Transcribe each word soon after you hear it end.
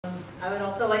I would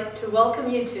also like to welcome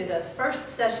you to the first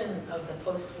session of the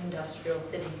Post-Industrial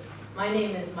City. My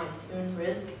name is Maysoon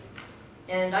Rizk,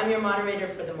 and I'm your moderator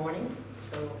for the morning.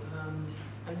 So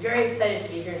I'm very excited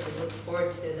to be here and to look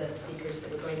forward to the speakers that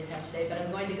we're going to have today. But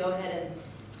I'm going to go ahead and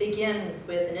begin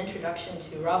with an introduction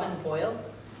to Robin Boyle,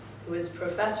 who is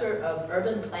Professor of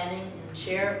Urban Planning and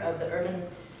Chair of the Urban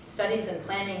Studies and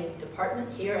Planning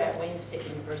Department here at Wayne State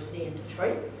University in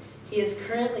Detroit. He is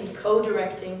currently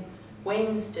co-directing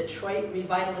Wayne's Detroit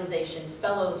Revitalization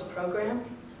Fellows Program,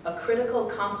 a critical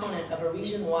component of a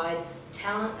region-wide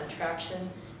talent attraction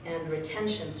and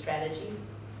retention strategy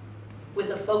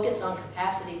with a focus on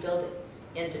capacity building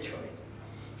in Detroit.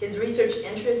 His research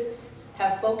interests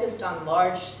have focused on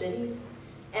large cities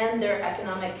and their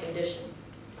economic condition.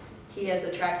 He has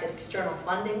attracted external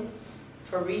funding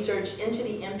for research into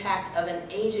the impact of an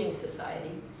aging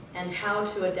society and how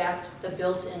to adapt the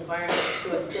built environment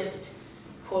to assist,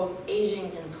 quote,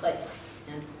 aging in place,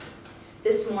 end quote.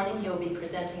 This morning he will be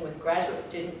presenting with graduate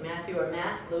student Matthew or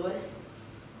Matt Lewis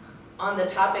on the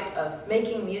topic of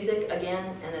making music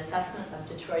again, an assessment of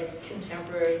Detroit's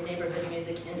contemporary neighborhood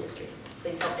music industry.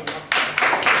 Please help me welcome.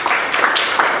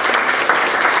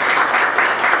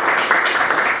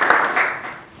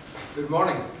 Good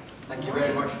morning. Thank you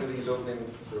very much for these opening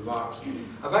remarks.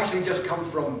 I've actually just come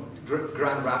from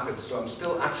Grand Rapids, so I'm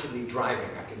still actually driving.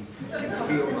 I can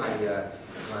feel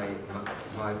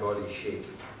my body shake.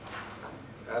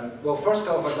 Well, first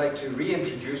off, I'd like to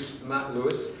reintroduce Matt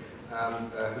Lewis,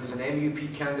 who's an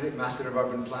MUP candidate, Master of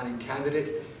Urban Planning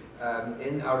candidate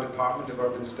in our Department of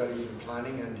Urban Studies and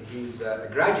Planning, and he's a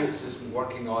graduate assistant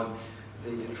working on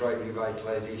the Detroit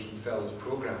Revitalization Fellows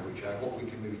Program, which I hope we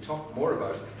can maybe talk more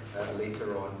about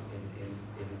later on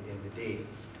in the day.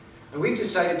 And we've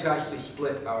decided to actually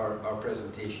split our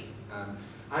presentation.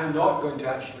 I'm not going to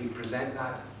actually present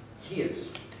that. He is,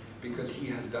 because he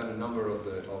has done a number of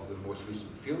the most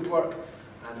recent field work,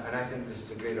 and I think this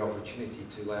is a great opportunity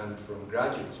to learn from a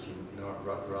graduate student,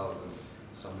 rather than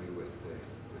somebody with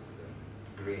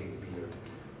greying beard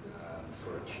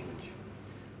for a change.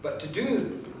 But to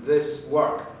do this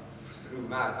work through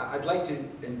Matt, I'd like to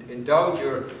indulge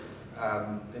you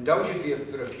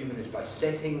for a few minutes by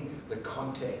setting the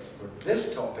context for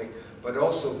this topic, but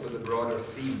also for the broader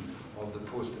theme of the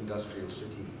post-industrial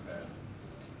city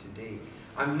today.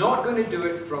 I'm not going to do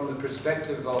it from the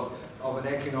perspective of an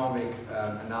economic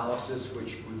analysis,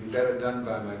 which would be better done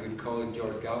by my good colleague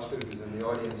George Galster, who's in the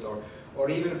audience, or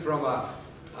even from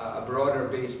a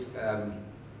broader-based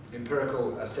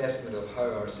empirical assessment of how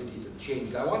our cities have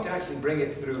changed. I want to actually bring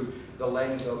it through the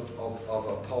lens of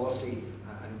a policy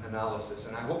analysis,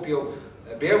 and I hope you'll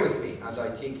bear with me as I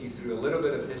take you through a little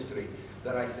bit of history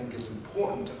that I think is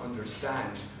important to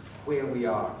understand where we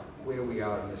are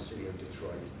in the city of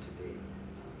Detroit today.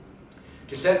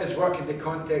 To set this work into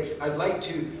context, I'd like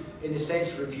to, in a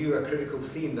sense, review a critical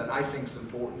theme that I think is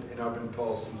important in urban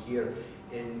policy here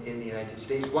in the United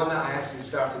States, one that I actually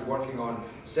started working on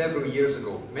several years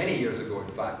ago, many years ago in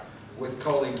fact, with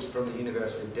colleagues from the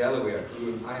University of Delaware,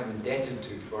 whom I am indebted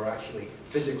to for actually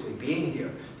physically being here.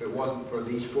 If it wasn't for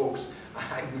these folks,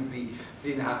 I would be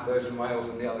 3,500 miles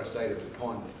on the other side of the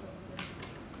pond.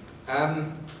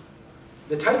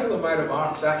 The title of my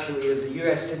remarks actually is the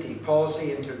US City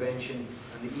Policy Intervention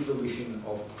and the Evolution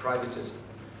of Privatism.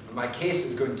 And my case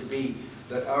is going to be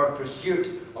that our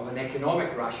pursuit of an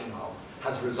economic rationale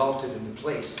has resulted in the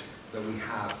place that we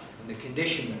have, and the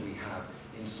condition that we have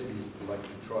in cities like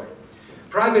Detroit.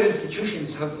 Private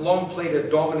institutions have long played a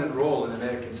dominant role in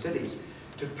American cities.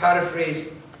 To paraphrase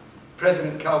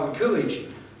President Calvin Coolidge,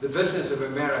 the business of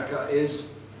America is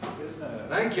business.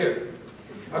 Thank you.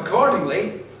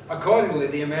 Accordingly,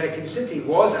 the American city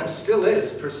was and still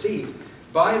is perceived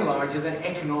by and large as an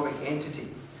economic entity.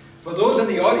 For those in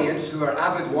the audience who are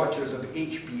avid watchers of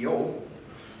HBO,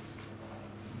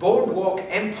 Boardwalk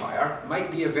Empire might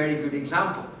be a very good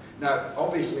example. Now,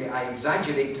 obviously, I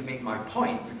exaggerate to make my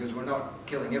point, because we're not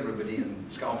killing everybody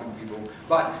and scalping people,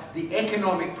 but the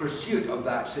economic pursuit of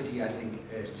that city, I think,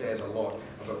 says a lot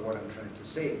about what I'm trying to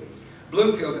say.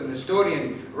 Bloomfield, an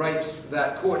historian, writes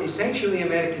that, quote, essentially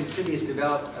American cities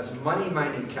developed as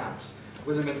money-mining camps,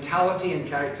 with the mentality and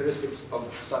characteristics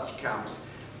of such camps,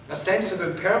 a sense of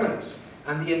impermanence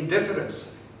and the indifference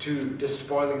to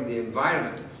despoiling the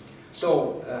environment.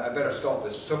 So, I better stop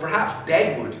this. So perhaps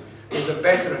Deadwood is a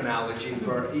better analogy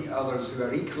for others who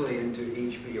are equally into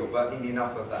HBO, but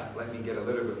enough of that. Let me get a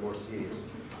little bit more serious.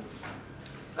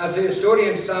 As the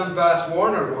historian Sam Bass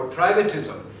Warner wrote,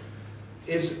 privatism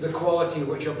is the quality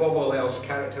which above all else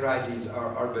characterizes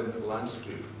our urban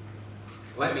landscape.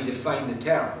 Let me define the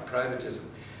term, privatism.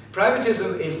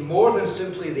 Privatism is more than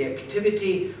simply the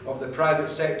activity of the private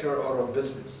sector or of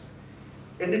business.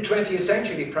 In the 20th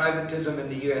century, privatism in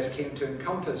the US came to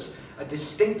encompass a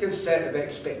distinctive set of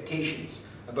expectations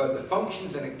about the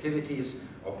functions and activities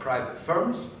of private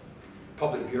firms,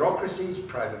 public bureaucracies,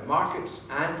 private markets,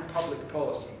 and public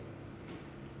policy.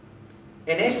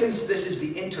 In essence, this is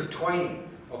the intertwining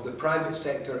of the private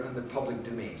sector and the public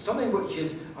domain, something which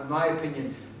is, in my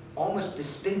opinion, almost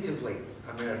distinctively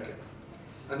American.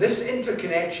 And this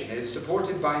interconnection is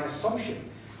supported by an assumption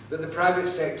that the private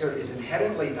sector is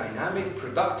inherently dynamic,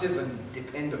 productive, and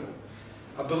dependable.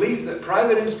 A belief that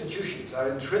private institutions are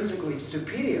intrinsically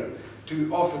superior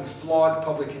to often flawed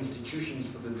public institutions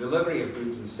for the delivery of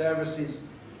goods and services,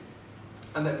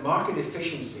 and that market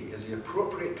efficiency is the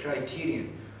appropriate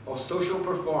criterion of social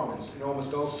performance in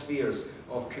almost all spheres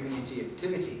of community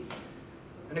activity.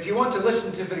 And if you want to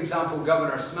listen to, for example,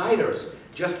 Governor Snyder's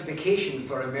justification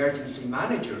for emergency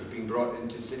managers being brought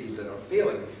into cities that are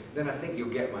failing, then I think you'll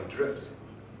get my drift.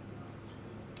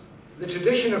 The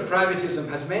tradition of privatism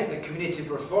has meant that community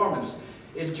performance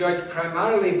is judged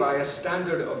primarily by a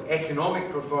standard of economic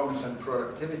performance and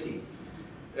productivity.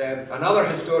 Another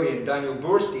historian, Daniel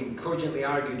Borstein, cogently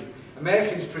argued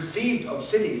Americans perceived of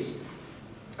cities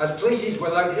as places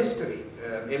without history,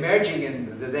 emerging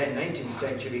in the then 19th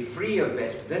century, free of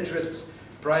vested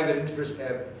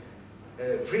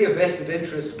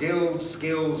interests, guilds,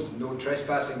 skills, no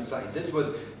trespassing signs. This was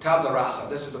tabula rasa.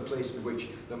 This was a place in which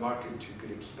the market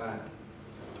could expand.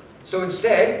 So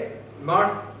instead,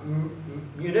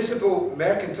 municipal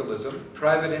mercantilism,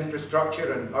 private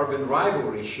infrastructure, and urban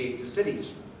rivalry shaped the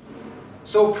cities.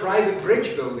 So private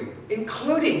bridge building,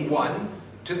 including one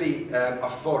to a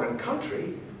foreign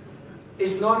country,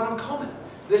 is not uncommon.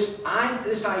 This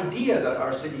idea that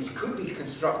our cities could be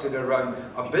constructed around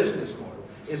a business model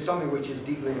is something which is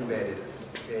deeply embedded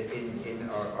in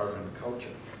our urban culture.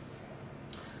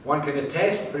 One can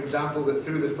attest, for example, that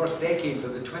through the first decades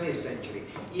of the 20th century,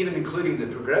 even including the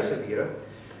progressive era,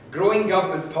 growing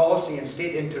government policy and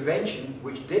state intervention,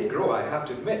 which did grow, I have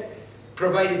to admit,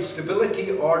 provided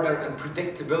stability, order, and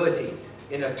predictability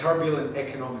in a turbulent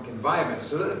economic environment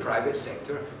so that the private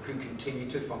sector could continue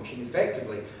to function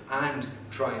effectively and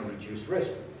try and reduce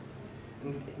risk.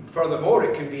 And furthermore,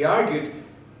 it can be argued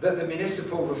that the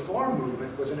municipal reform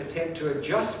movement was an attempt to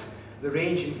adjust the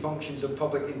range and functions of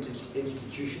public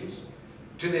institutions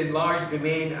to the enlarged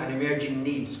domain and emerging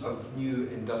needs of new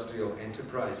industrial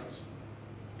enterprises.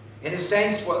 In a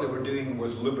sense, what they were doing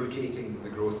was lubricating the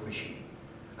growth machine.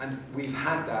 And we've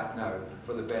had that now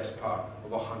for the best part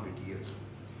of 100 years.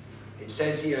 It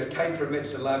says here, if time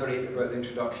permits, elaborate about the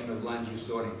introduction of land use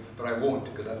zoning, but I won't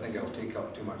because I think it'll take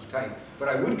up too much time. But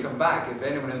I would come back, if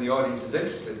anyone in the audience is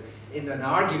interested, in an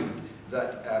argument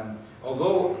that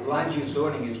although land use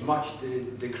zoning is much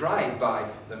decried by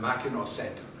the Mackinac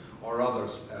Centre or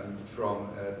others from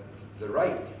the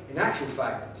right, in actual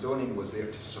fact, zoning was there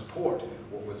to support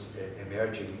what was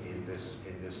emerging in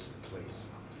this place.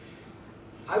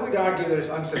 I would argue that it's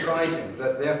unsurprising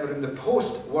that therefore in the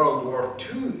post-World War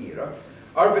II era,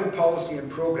 urban policy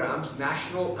and programs,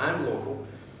 national and local,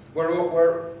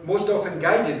 were most often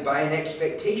guided by an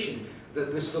expectation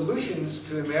that the solutions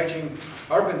to emerging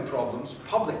urban problems,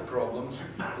 public problems,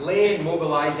 lay in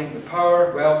mobilizing the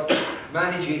power, wealth,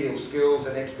 managerial skills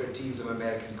and expertise of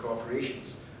American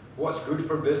corporations. What's good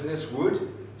for business would,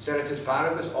 ceteris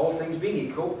paribus, all things being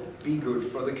equal, be good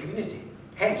for the community.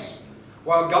 Hence,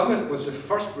 while government was the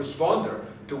first responder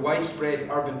to widespread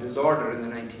urban disorder in the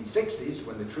 1960s,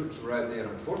 when the troops were out there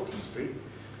on 14th Street,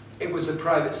 it was the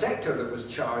private sector that was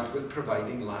charged with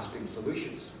providing lasting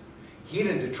solutions. Here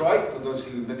in Detroit, for those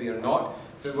who maybe are not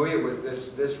familiar with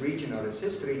this region or its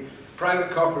history,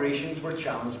 private corporations were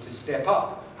challenged to step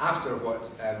up after what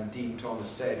Dean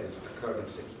Thomas said occurred in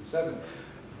 '67.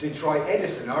 Detroit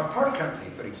Edison, our power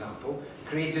company, for example,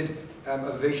 created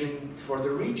a vision for the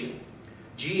region.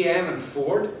 GM and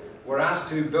Ford were asked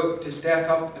to step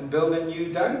up and build a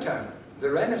new downtown, the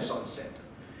Renaissance Center.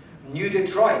 New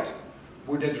Detroit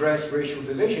would address racial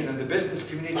division, and the business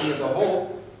community as a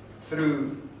whole,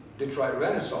 through Detroit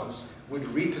Renaissance, would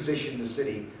reposition the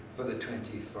city for the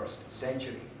 21st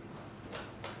century.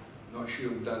 Not sure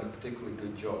we've done a particularly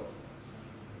good job.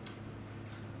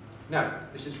 Now,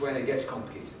 this is when it gets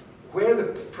complicated. Where the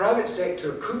private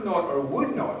sector could not or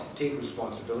would not take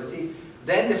responsibility,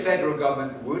 then the federal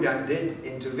government would and did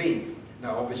intervene.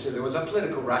 Now, obviously, there was a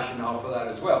political rationale for that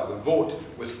as well. The vote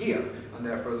was here, and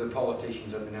therefore the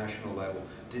politicians at the national level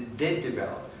did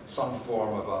develop some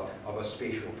form of a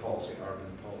spatial policy, urban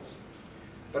policy.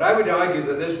 But I would argue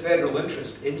that this federal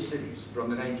interest in cities from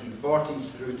the 1940s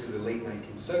through to the late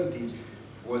 1970s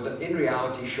was in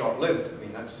reality short-lived. I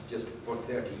mean, that's just for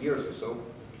 30 years or so.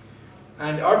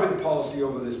 And urban policy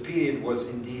over this period was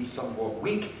indeed somewhat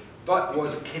weak, but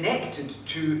was connected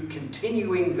to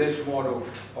continuing this model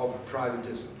of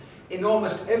privatism. In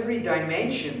almost every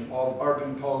dimension of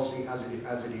urban policy as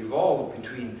it evolved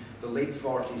between the late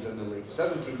 40s and the late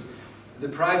 70s, the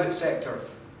private sector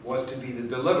was to be the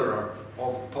deliverer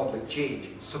of public change,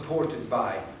 supported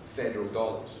by federal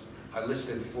dollars. I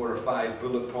listed 4 or 5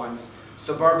 bullet points: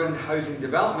 suburban housing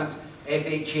development,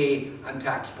 FHA, and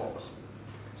tax policy.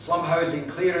 Slum housing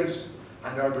clearance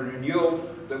and urban renewal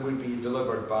that would be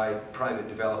delivered by private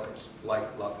developers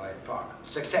like Lafayette Park.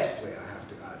 Successfully, I have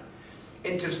to add.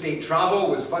 Interstate travel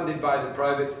was funded by the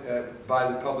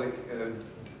public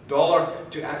dollar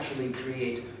to actually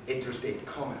create interstate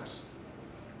commerce.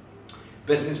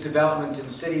 Business development in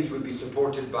cities would be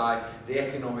supported by the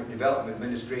Economic Development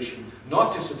Administration,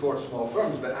 not to support small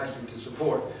firms, but actually to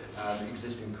support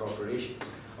existing corporations.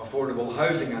 Affordable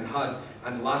housing and HUD,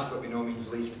 and last but by no means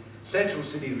least, central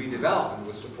city redevelopment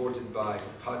was supported by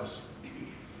HUD's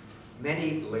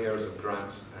many layers of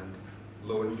grants and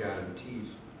loan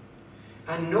guarantees.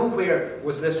 And nowhere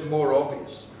was this more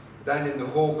obvious than in the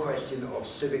whole question of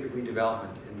civic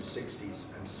redevelopment in the 60s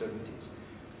and 70s,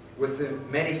 with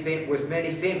many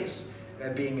famous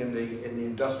being in the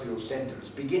industrial centres,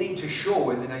 beginning to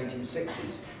show in the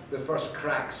 1960s the first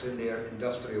cracks in their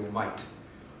industrial might.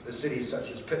 The cities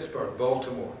such as Pittsburgh,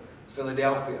 Baltimore,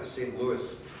 Philadelphia, St.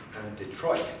 Louis, and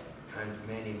Detroit, and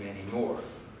many, many more.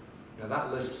 Now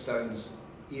that list sounds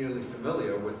eerily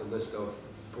familiar with the list of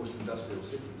post-industrial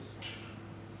cities.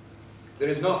 There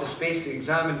is not the space to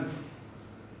examine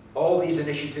all these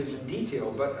initiatives in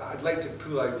detail, but I'd like to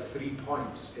pull out 3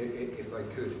 points, if I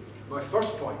could. My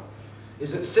first point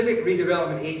is that civic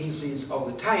redevelopment agencies of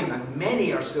the time, and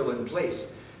many are still in place,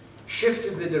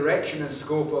 shifted the direction and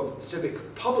scope of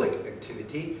civic public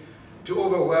activity to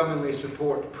overwhelmingly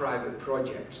support private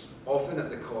projects, often at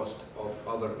the cost of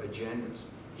other agendas.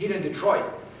 Here in Detroit,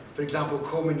 for example,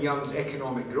 Coleman Young's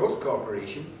Economic Growth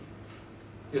Corporation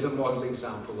is a model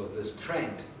example of this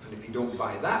trend. And if you don't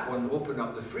buy that one, open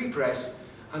up the Free Press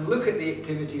and look at the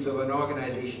activities of an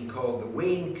organization called the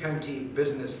Wayne County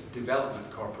Business Development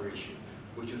Corporation,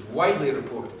 which is widely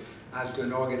reported as to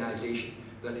an organization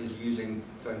that is using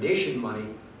foundation money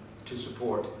to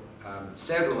support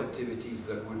several activities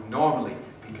that would normally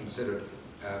be considered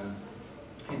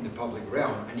in the public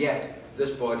realm, and yet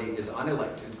this body is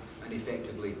unelected and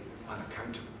effectively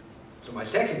unaccountable. So my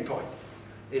second point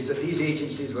is that these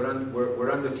agencies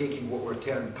were undertaking what were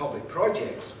termed public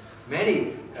projects,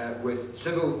 many with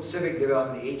civic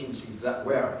development agencies that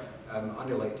were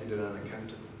unelected and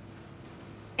unaccountable.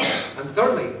 And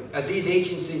thirdly, as these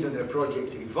agencies and their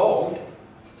projects evolved,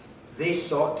 they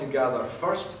sought to gather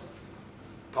first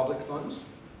public funds,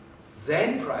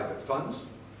 then private funds,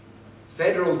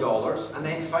 federal dollars, and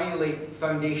then finally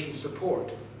foundation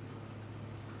support.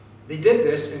 They did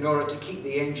this in order to keep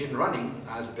the engine running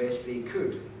as best they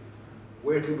could.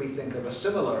 Where could we think of a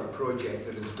similar project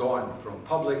that has gone from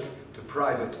public to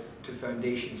private to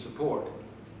foundation support?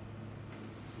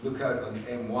 Look out on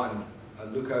M1,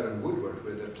 look out on Woodward,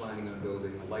 where they're planning on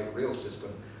building a light rail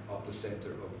system up the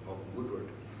centre of Woodward.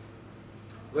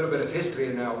 A little bit of history,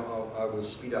 and now I will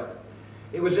speed up.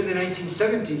 It was in the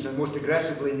 1970s and most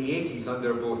aggressively in the 80s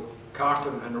under both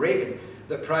Carter and Reagan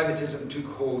that privatism took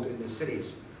hold in the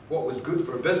cities. What was good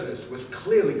for business was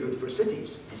clearly good for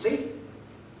cities. You see?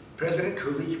 President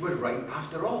Coolidge was right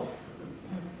after all.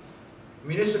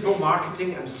 Municipal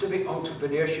marketing and civic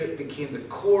entrepreneurship became the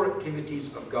core activities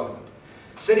of government.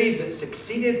 Cities that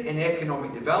succeeded in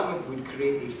economic development would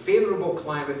create a favourable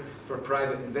climate for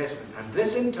private investment, and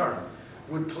this in turn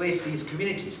would place these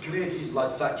communities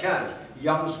such as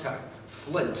Youngstown,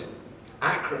 Flint,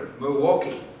 Akron,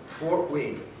 Milwaukee, Fort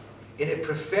Wayne, in a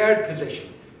preferred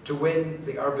position to win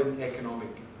the urban economic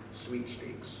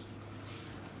sweepstakes.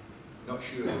 Not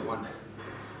sure they won.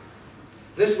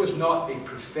 This was not a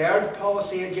preferred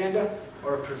policy agenda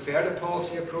or a preferred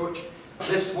policy approach.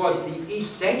 This was the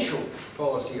essential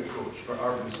policy approach for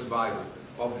urban survival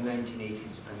of the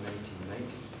 1980s and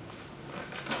 1990s.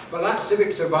 But that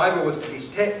civic survival was to be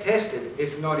tested,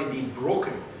 if not indeed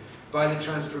broken, by the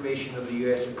transformation of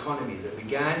the US economy that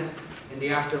began in the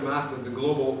aftermath of the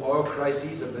global oil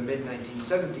crises of the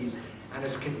mid-1970s and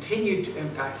has continued to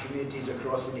impact communities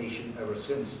across the nation ever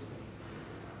since.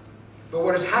 But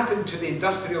what has happened to the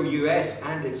industrial US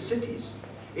and its cities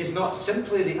is not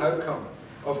simply the outcome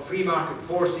of free market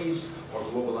forces or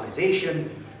globalization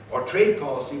or trade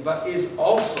policy, but is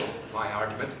also, my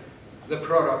argument, the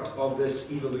product of this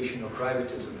evolution of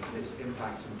privatism and its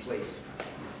impact in place.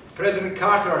 President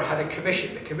Carter had a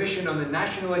commission on the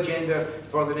national agenda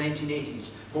for the 1980s.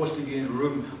 Most of you in the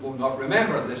room will not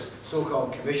remember this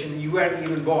so-called commission, and you weren't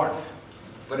even born.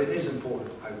 But it is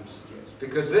important, I would suggest,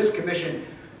 because this commission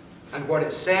and what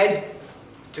it said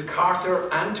to Carter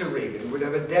and to Reagan would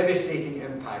have a devastating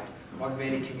impact on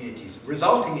many communities,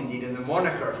 resulting indeed in the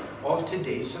moniker of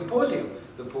today's symposium,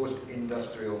 the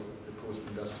post-industrial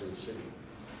city.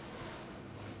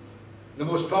 The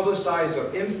most publicized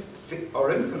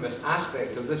or infamous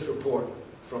aspect of this report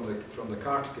from the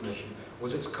Carter Commission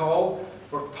was its call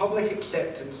for public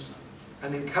acceptance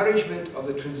and encouragement of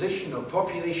the transition of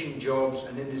population, jobs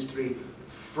and industry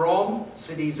from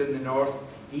cities in the north,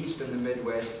 east and the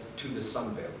Midwest to the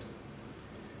Sun Belt.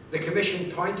 The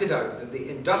Commission pointed out that the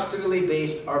industrially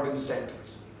based urban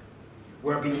centres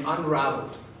were being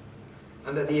unravelled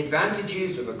and that the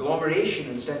advantages of agglomeration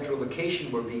and central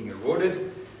location were being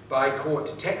eroded by,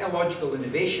 quote, technological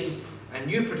innovation and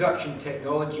new production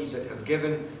technologies that have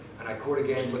given, and I quote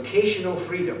again, locational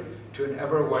freedom to an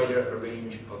ever wider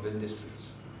range of industries.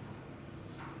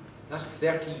 That's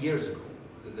 30 years ago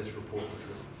that this report was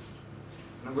written.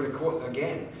 And I'm going to quote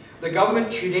again. The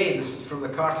government should aim, this is from the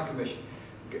Carter Commission,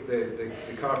 the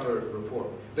Carter report,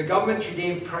 the government should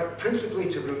aim principally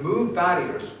to remove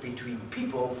barriers between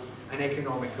people and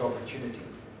economic opportunity.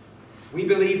 We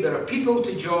believe that a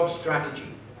people-to-job strategy,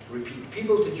 repeat,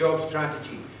 people-to-job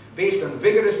strategy, based on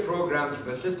vigorous programs of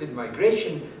assisted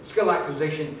migration, skill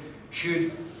acquisition,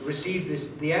 should receive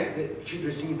the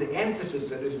emphasis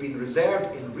that has been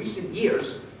reserved in recent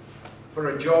years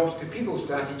for a jobs-to-people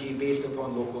strategy based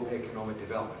upon local economic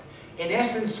development. In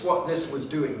essence, what this was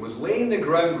doing was laying the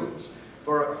ground rules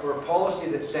for a policy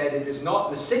that said it is not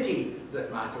the city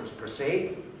that matters per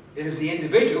se, it is the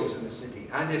individuals in the city.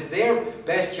 And if their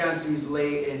best chances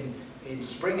lay in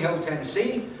Spring Hill,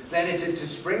 Tennessee, then it is to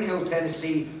Spring Hill,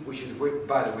 Tennessee, which is,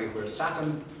 by the way, where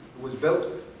Saturn was built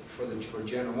for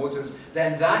General Motors,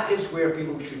 then that is where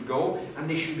people should go, and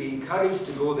they should be encouraged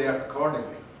to go there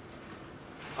accordingly.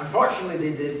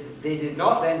 Unfortunately, they did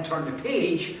not then turn the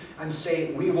page and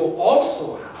say, we will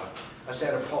also have a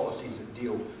set of policies that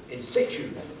deal in situ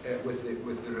with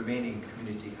the remaining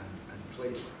community and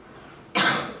place.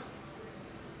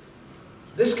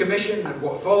 This commission and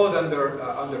what followed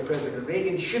under President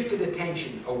Reagan shifted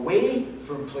attention away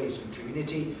from place and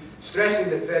community, stressing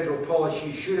that federal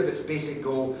policy should have its basic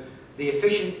goal, the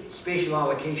efficient spatial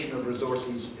allocation of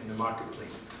resources in the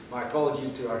marketplace. My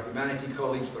apologies to our humanities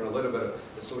colleagues for a little bit of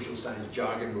the social science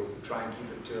jargon. We'll try and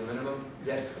keep it to a minimum.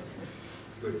 Yes?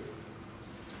 Good.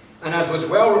 And as was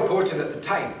well reported at the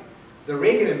time, the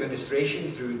Reagan administration,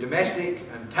 through domestic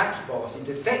and tax policies,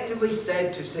 effectively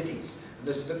said to cities, and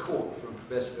this is a quote from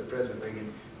President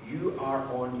Reagan, "You are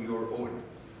on your own."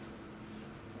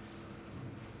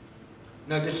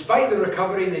 Now, despite the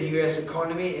recovery in the US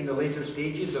economy in the later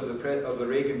stages of the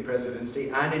Reagan presidency,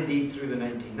 and indeed through the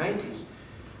 1990s,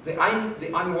 the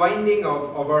unwinding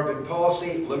of urban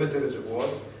policy, limited as it was,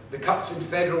 the cuts in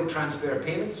federal transfer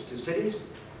payments to cities,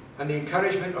 and the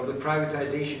encouragement of the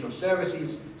privatization of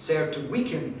services served to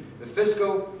weaken the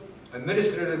fiscal,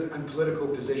 administrative and political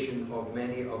position of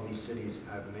many of these cities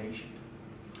I've mentioned.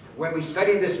 When we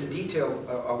studied this in detail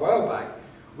a while back,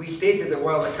 we stated that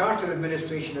while the Carter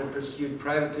administration had pursued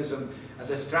privatism as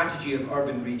a strategy of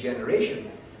urban regeneration,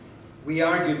 we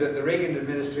argued that the Reagan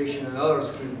administration and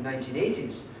others through the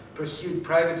 1980s pursued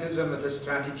privatism as a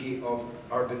strategy of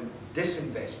urban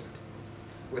disinvestment,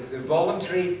 with the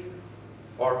voluntary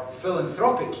or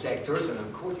philanthropic sectors, and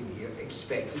I'm quoting here,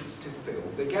 expected to fill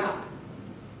the gap.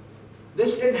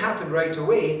 This didn't happen right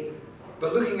away,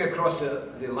 but looking across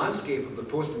the landscape of the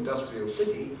post-industrial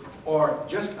city, or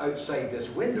just outside this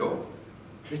window,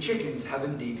 the chickens have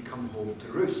indeed come home to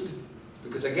roost.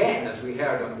 Because again, as we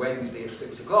heard on Wednesday at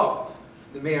 6 o'clock,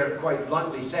 the mayor quite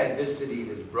bluntly said this city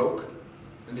is broke,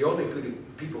 and the only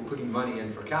people putting money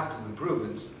in for capital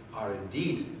improvements are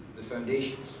indeed the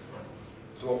foundations.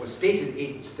 So what was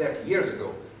stated 30 years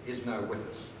ago is now with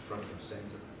us, front and centre.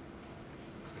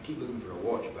 I keep looking for a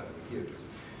watch, by the way, here it is.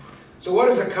 So what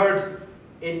has occurred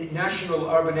in national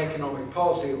urban economic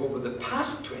policy over the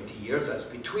past 20 years, that's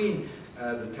between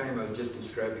the time I was just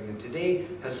describing and today,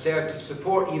 has served to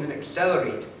support, even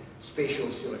accelerate, spatial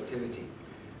selectivity.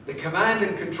 The command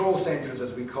and control centres,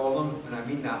 as we call them, and I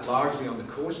mean that largely on the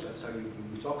coast, that's how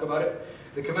we talk about it,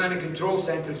 the command and control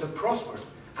centres have prospered,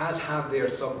 as have their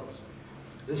suburbs.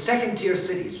 The second-tier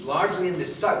cities, largely in the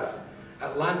south,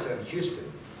 Atlanta and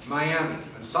Houston, Miami,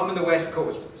 and some in the west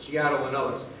coast, Seattle and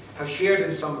others, have shared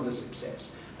in some of the success.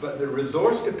 But the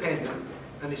resource-dependent,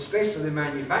 and especially the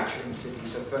manufacturing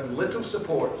cities, have found little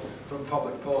support from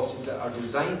public policies that are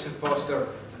designed to foster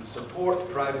an and support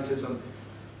privatism,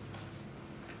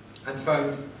 and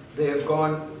found they have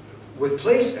gone with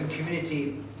place and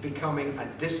community becoming a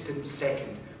distant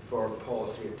second for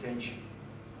policy attention.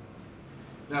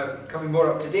 Now, coming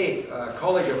more up to date, a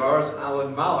colleague of ours,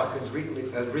 Alan Malach, has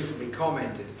recently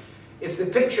commented, if the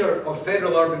picture of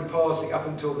federal urban policy up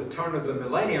until the turn of the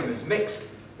millennium is mixed,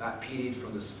 that period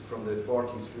from the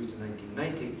 40s through to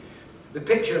 1990, the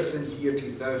picture since year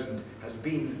 2000 has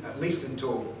been, at least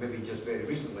until maybe just very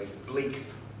recently, bleak.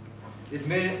 The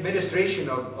administration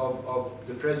of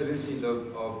the presidencies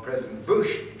of President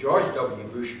Bush, George W.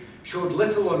 Bush, showed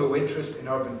little or no interest in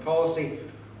urban policy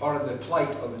or in the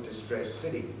plight of the distressed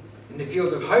city. In the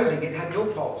field of housing, it had no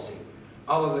policy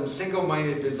other than a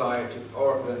single-minded desire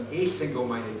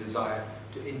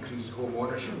to increase home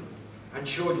ownership, and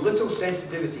showed little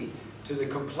sensitivity to the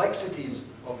complexities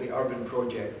of the urban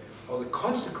project or the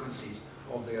consequences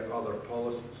of their other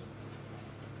policies.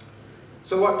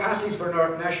 So what passes for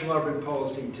national urban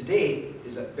policy today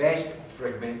is at best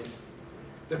fragmented.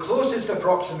 The closest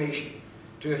approximation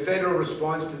to a federal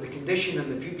response to the condition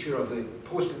and the future of the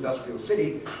post-industrial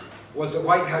city was the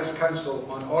White House Council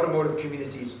on Automotive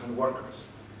Communities and Workers,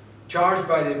 charged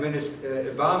by the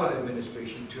Obama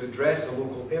administration to address the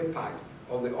local impact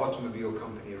of the automobile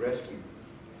company rescue.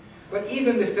 But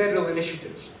even the federal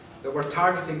initiatives that were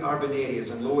targeting urban areas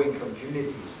and low-income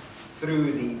communities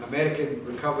through the American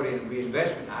Recovery and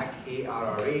Reinvestment Act,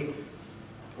 ARRA,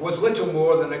 was little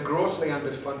more than a grossly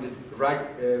underfunded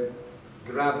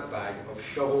grab bag of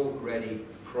shovel-ready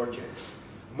projects.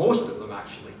 Most of them,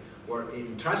 actually, were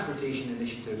in transportation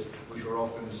initiatives which were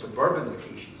often in suburban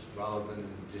locations rather than in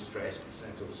the distressed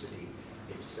central city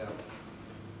itself.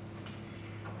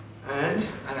 And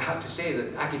I have to say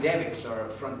that academics are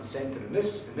front and centre in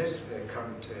this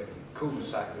current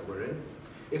cul-de-sac that we're in.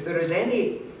 If there is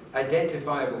any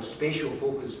identifiable spatial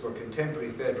focus for contemporary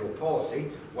federal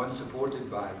policy, one supported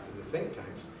by the think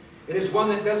tanks, it is one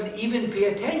that doesn't even pay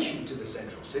attention to the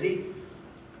central city,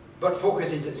 but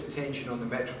focuses its attention on the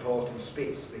metropolitan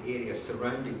space, the area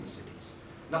surrounding the cities.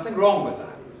 Nothing wrong with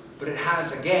that, but it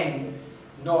has, again,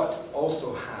 not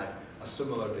also had a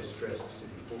similar distressed city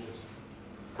focus.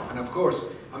 And of course,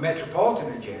 a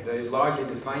metropolitan agenda is largely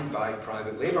defined by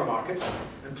private labour markets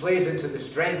and plays into the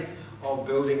strength of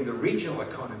building the regional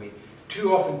economy,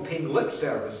 too often paying lip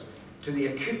service to the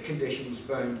acute conditions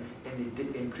found in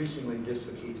the increasingly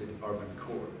dislocated urban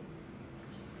core.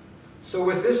 So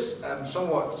with this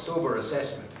somewhat sober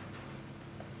assessment,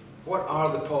 what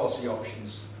are the policy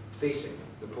options facing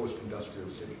the post-industrial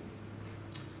city?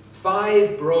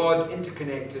 5 broad,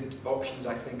 interconnected options,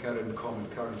 I think, are in common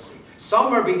currency. Some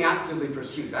are being actively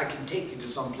pursued. I can take you to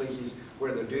some places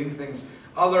where they're doing things.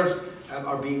 Others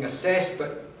are being assessed,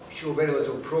 but show very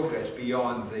little progress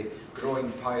beyond the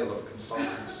growing pile of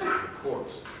consultants'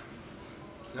 reports.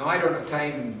 Now, I don't have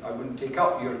time, and I wouldn't take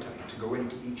up your time to go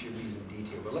into each of these in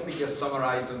detail, but let me just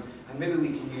summarize them, and maybe we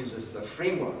can use this as a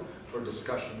framework for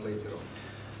discussion later on.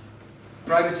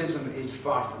 Privatism is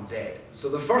far from dead. So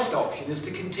the first option is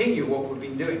to continue what we've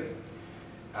been doing.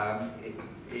 It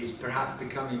is perhaps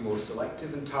becoming more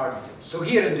selective and targeted. So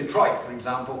here in Detroit, for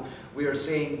example, we are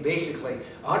saying basically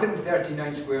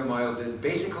 139 square miles is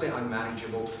basically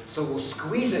unmanageable, so we'll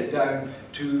squeeze it down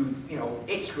to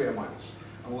 8 square miles.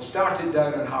 And we'll start it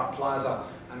down in Hart Plaza,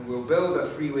 and we'll build a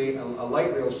freeway, a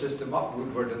light rail system up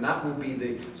Woodward, and that will be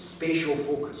the spatial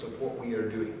focus of what we are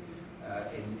doing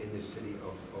in the city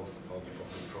of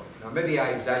Detroit. Now, maybe I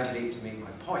exaggerate to make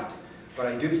my point, but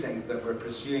I do think that we're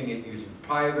pursuing it using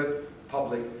private,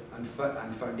 public, and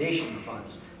foundation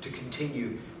funds to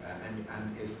continue and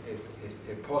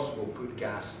if possible, put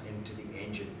gas into the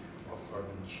engine of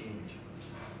urban change.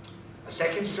 A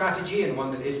second strategy, and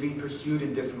one that is being pursued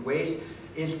in different ways,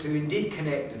 is to indeed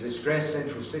connect the distressed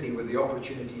central city with the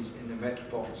opportunities in the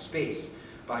metropolitan space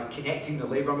by connecting the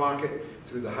labour market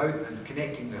through and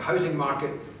connecting the housing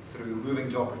market through moving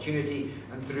to opportunity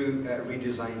and through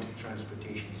redesigned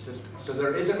transportation systems. So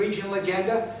there is a regional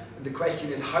agenda, and the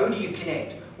question is, how do you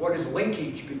connect? What is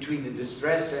linkage between the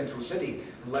distressed central city?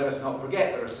 And let us not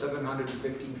forget, there are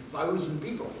 715,000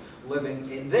 people living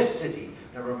in this city,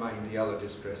 never mind the other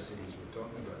distressed cities we're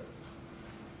talking about.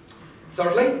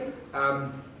 Thirdly,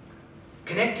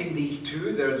 connecting these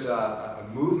two, there's a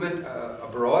movement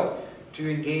abroad to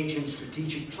engage in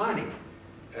strategic planning,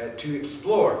 to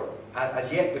explore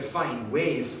as yet defined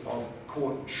ways of,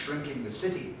 quote, shrinking the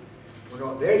city. We're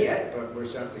not there yet, but we're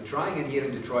certainly trying. And here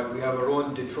in Detroit, we have our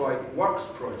own Detroit Works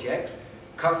project,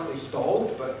 currently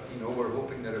stalled, but we're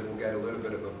hoping that it will get a little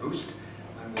bit of a boost,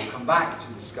 and we'll come back to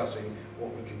discussing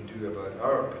what we can do about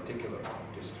our particular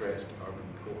distressed urban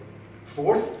core.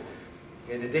 Fourth,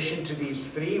 In addition to these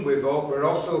three, we're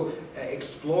also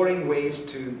exploring ways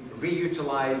to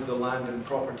reutilize the land and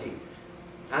property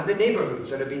and the neighbourhoods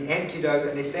that have been emptied out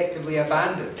and effectively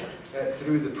abandoned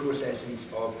through the processes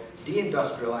of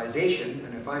deindustrialisation,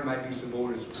 and if I might be so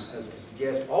bold as to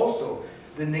suggest also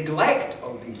the neglect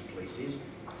of these places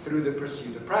through the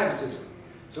pursuit of privatism.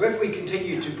 So if we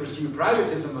continue to pursue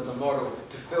privatism as a model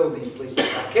to fill these places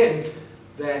back in,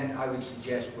 then I would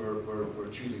suggest we're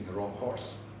choosing the wrong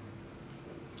horse.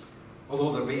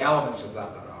 Although there'll be elements of that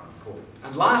are important.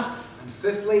 And last and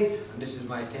fifthly, and this is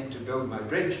my attempt to build my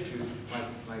bridge to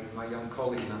my young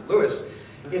colleague Matt Lewis,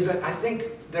 is that I think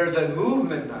there's a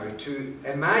movement now to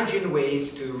imagine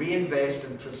ways to reinvest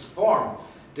and transform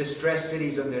distressed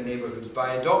cities and their neighbourhoods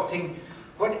by adopting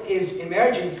what is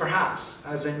emerging perhaps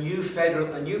as a new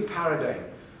paradigm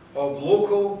of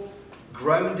local,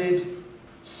 grounded,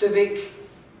 civic,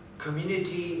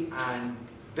 community and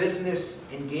business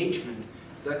engagement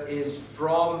that is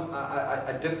from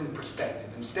a different perspective.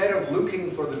 Instead of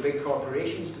looking for the big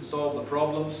corporations to solve the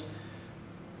problems,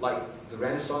 like the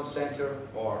Renaissance Centre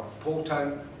or Pole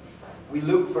Town, we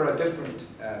look for a different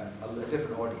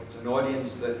audience, an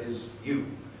audience that is you,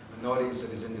 an audience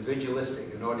that is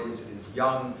individualistic, an audience that is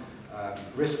young,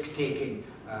 risk-taking,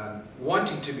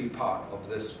 wanting to be part of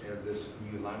this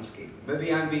new landscape.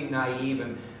 Maybe I'm being naive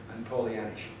and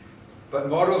Pollyannish. But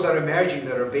models are emerging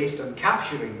that are based on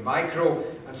capturing micro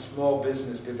and small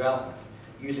business development,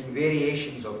 using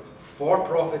variations of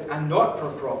for-profit and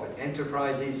not-for-profit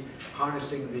enterprises,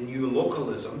 harnessing the new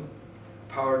localism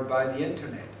powered by the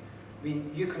internet. I mean,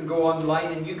 you can go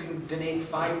online and you can donate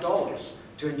 $5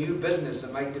 to a new business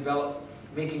that might develop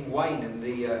making wine in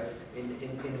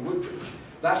Woodbridge.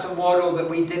 That's a model that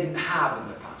we didn't have in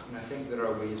the past, and I think there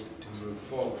are ways to move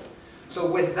forward. So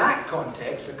with that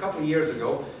context, a couple of years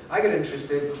ago, I got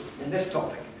interested in this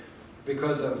topic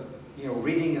because of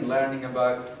reading and learning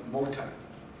about Motown.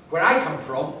 Where I come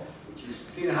from, which is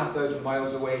 3,500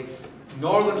 miles away,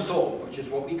 Northern Soul, which is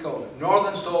what we call it.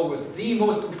 Northern Soul was the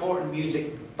most important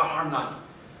music, bar none.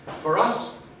 For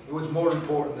us, it was more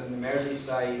important than the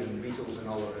Merseyside and the Beatles and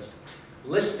all the rest.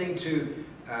 Listening to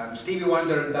Stevie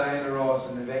Wonder and Diana Ross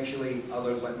and eventually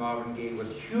others like Marvin Gaye was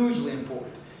hugely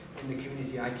important in the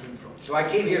community I came from. So I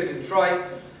came here to Detroit,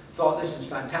 thought this is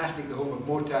fantastic, the home of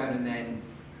Motown, and then,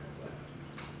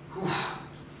 whew,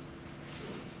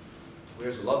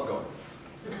 where's the love gone?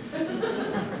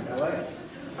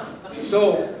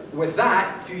 So with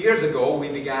that, a few years ago,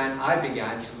 I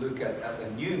began to look at the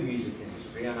new music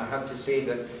industry, and I have to say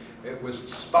that it was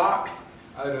sparked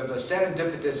out of a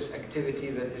serendipitous activity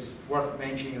that is worth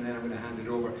mentioning, and then I'm going to hand it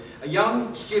over. A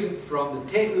young student from the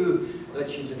TU,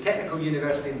 she's a technical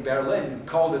university in Berlin,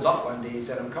 called us up one day and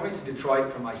said, I'm coming to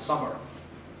Detroit for my summer.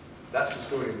 That's the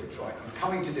story of Detroit. I'm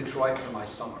coming to Detroit for my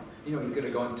summer. You could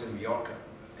have gone to New York.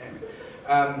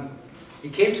 Anyway, he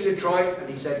came to Detroit and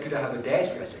he said, could I have a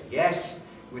desk? I said, yes.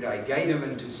 Would I guide him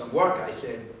into some work? I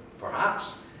said,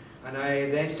 perhaps. And I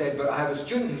then said, but I have a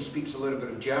student who speaks a little bit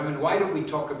of German. Why don't we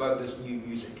talk about this new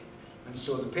music? And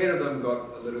so the pair of them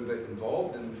got a little bit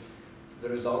involved, and the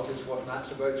result is what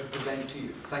Matt's about to present to you.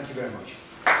 Thank you very much.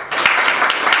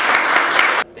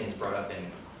 Things brought up in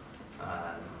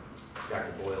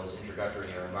Dr. Boyle's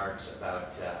introductory remarks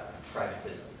about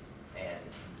privatism and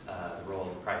the role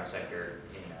of the private sector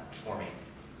in forming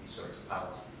these sorts of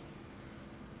policies.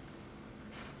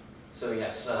 So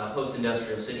yes,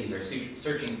 post-industrial cities are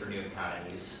searching for new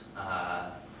economies,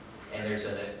 and there's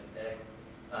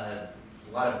a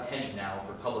lot of attention now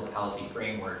for public policy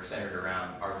frameworks centered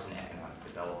around arts and economic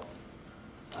development.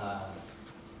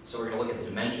 So we're going to look at the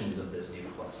dimensions of this new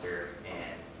cluster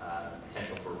and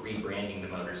potential for rebranding the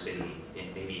Motor City in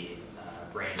maybe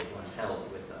a brand that once held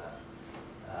with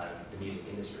the music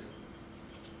industry.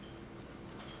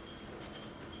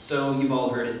 So you've all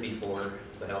heard it before,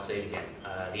 but I'll say it again.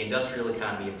 The industrial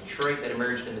economy of Detroit that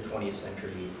emerged in the 20th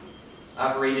century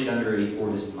operated under a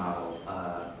Fordist model.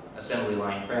 Assembly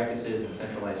line practices and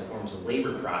centralized forms of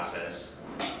labor process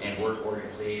and work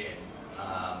organization.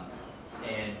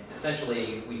 And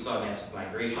essentially, we saw massive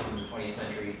migration in the 20th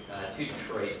century to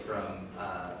Detroit from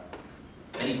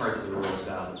many parts of the rural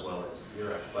South as well as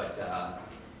Europe. But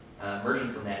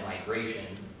emerging from that migration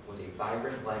was a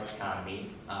vibrant black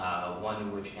economy,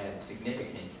 one which had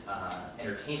significant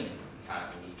entertainment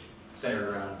economy centered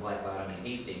around Black Bottom and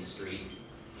Hastings Street.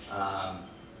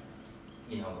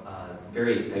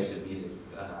 Various types of music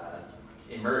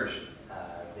emerged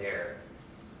there.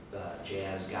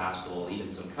 Jazz, gospel, even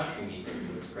some country music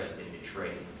was present in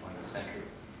Detroit in the 20th century.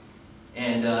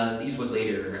 And these would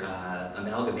later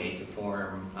amalgamate to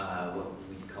form what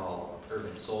we call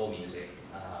urban soul music.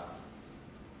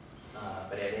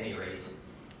 But at any rate,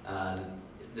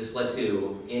 this led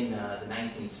to, in the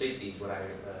 1960s, what I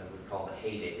would call the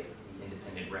heyday of the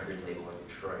independent record label in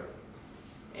Detroit.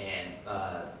 And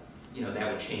you know,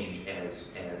 that would change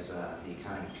as the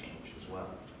economy changed as well.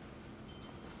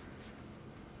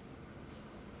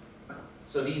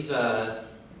 So these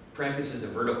practices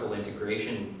of vertical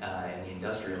integration in the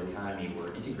industrial economy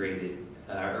were integrated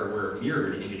or were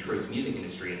mirrored in Detroit's music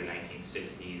industry in the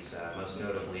 1960s, most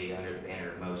notably under the banner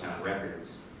of Motown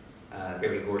Records.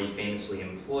 Berry Gordy famously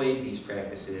employed these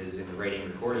practices in the writing,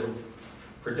 recording,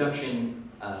 production,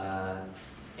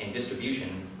 and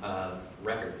distribution of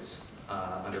records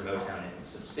under Motown and its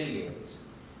subsidiaries.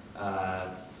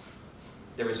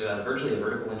 There was virtually a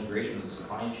vertical integration of the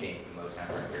supply chain of Motown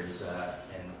Records,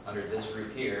 and under this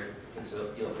group here,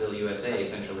 Bill USA,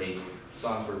 essentially,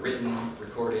 songs were written,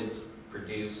 recorded,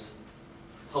 produced,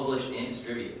 published, and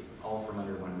distributed, all from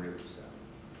under one roof. So,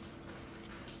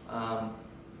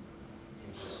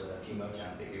 here's just a few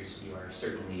Motown figures you are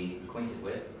certainly acquainted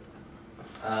with.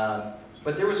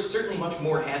 But there was certainly much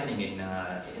more happening in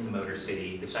the Motor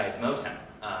City besides Motown.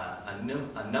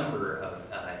 A number of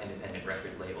independent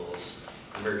record labels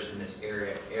emerged in this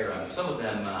era. Some of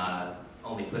them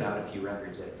only put out a few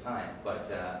records at a time,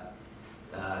 but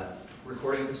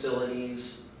recording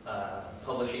facilities,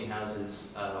 publishing houses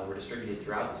were distributed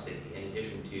throughout the city in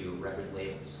addition to record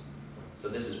labels. So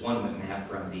this is one map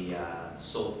from the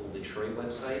Soulful Detroit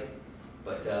website,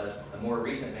 but a more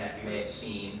recent map you may have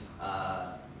seen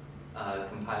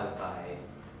compiled by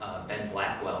Ben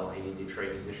Blackwell, a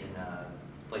Detroit musician,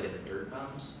 played in the Dirt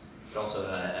Bombs, but also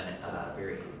a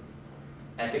very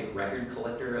epic record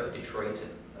collector of Detroit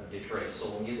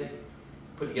soul music.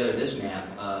 Put together this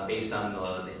map based on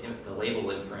the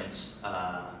label imprints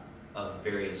of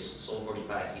various Soul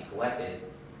 45s he collected,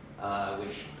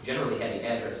 which generally had the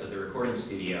address of the recording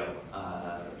studio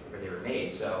where they were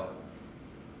made. So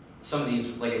some of these,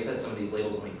 like I said, some of these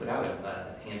labels only put out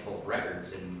a handful of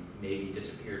records and maybe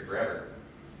disappeared forever.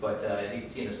 But as you can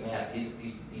see in this map,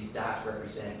 these dots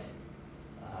represent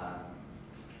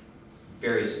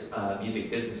various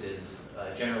music businesses,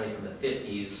 generally from the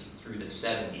 50s through the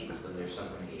 70s, so there's some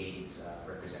from the 80s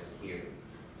represented here.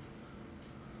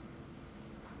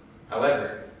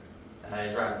 However,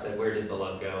 as Robin said, where did the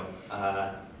love go?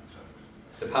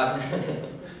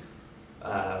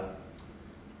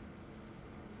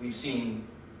 We've seen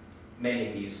many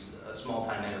of these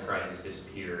small-time enterprises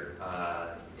disappear,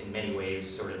 in many ways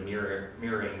sort of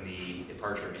mirroring the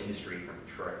departure of industry from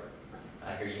Detroit.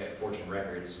 Here you have Fortune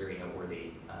Records, very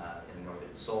noteworthy in the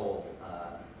Northern Soul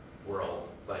world,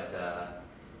 but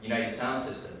United Sound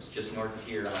Systems, just north of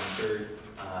here on 3rd,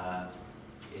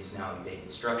 is now a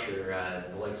vacant structure.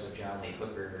 The likes of John Lee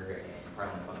Hooker and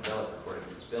Parliament Funkadelic recorded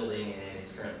in this building, and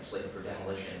it's currently slated for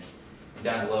demolition. And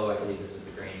down below, I believe this is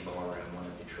the Granny Ballroom, one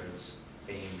of Detroit's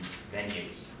famed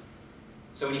venues.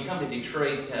 So when you come to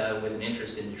Detroit with an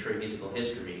interest in Detroit musical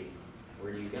history,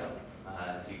 where do you go?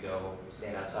 Do you go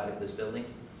stand outside of this building?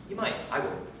 You might, I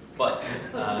would, but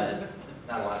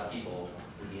not a lot of people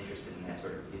would be interested in that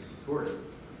sort of musical tourism.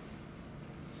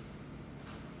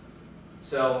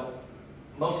 So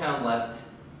Motown left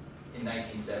in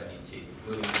 1972,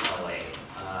 moving to LA.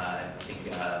 I think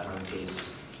Marvin Gaye's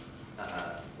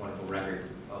wonderful record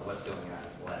of What's Going On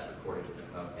is the last recorded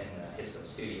in Hitsville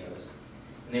Studios.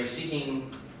 And they were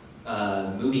seeking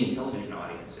movie and television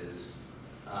audiences,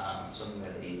 something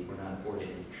that they were not afforded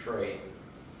in Detroit.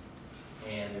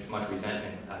 And there's much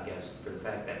resentment, I guess, for the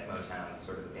fact that Motown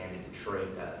sort of abandoned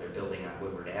Detroit. Their building on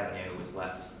Woodward Avenue was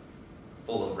left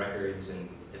full of records and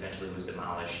eventually was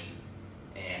demolished.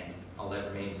 And all that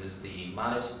remains is the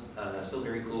modest, still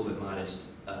very cool but modest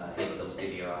Hitsville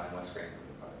studio on West Grand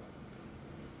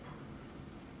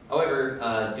Boulevard.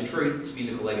 However, Detroit's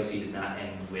musical legacy does not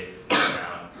end with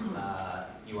Motown.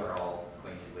 You are all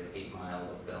acquainted with 8 Mile,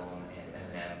 the film, and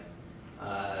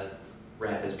Eminem.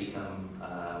 Rap has become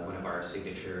one of our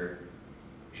signature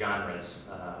genres,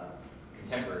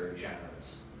 contemporary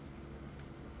genres.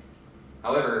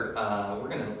 However, we're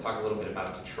going to talk a little bit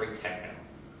about Detroit techno.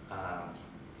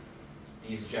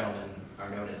 These gentlemen are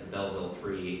known as the Belleville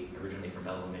Three, originally from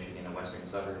Belleville, Michigan, a western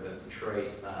suburb of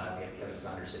Detroit. We have Kevin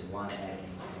Saunderson, Juan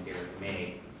Atkins, and Derek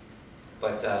May.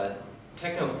 But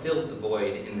techno filled the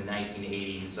void in the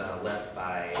 1980s, left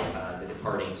by the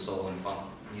departing soul and funk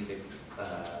music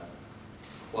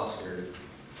cluster.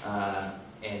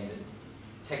 And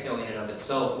techno in and of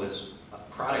itself was a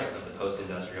product of the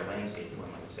post-industrial landscape,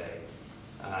 one might say.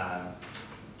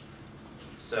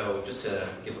 So just to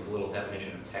give a little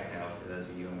definition of techno for those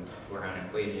of you who are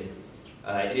unacquainted,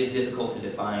 it is difficult to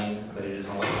define, but it is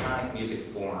an electronic music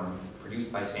form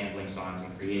produced by sampling songs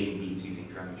and creating beats using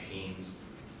drum machines.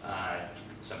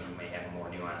 Some of you may have a more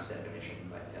nuanced definition,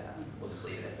 but we'll just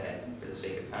leave it at that for the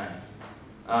sake of time.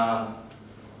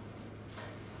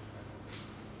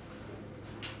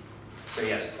 So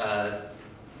yes, the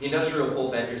industrial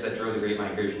pull factors that drove the Great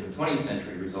Migration of the 20th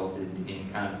century resulted in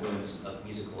confluence of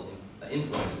musical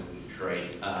influences in Detroit,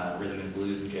 rhythm and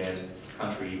blues and jazz,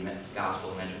 country,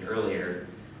 gospel mentioned earlier,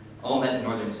 all met in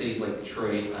northern cities like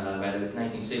Detroit. By the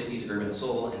 1960s, urban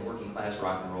soul and working class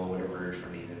rock and roll would emerge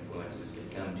from these influences to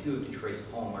become two of Detroit's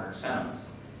hallmark sounds.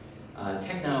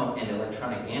 Techno and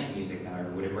electronic dance music,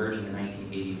 however, would emerge in the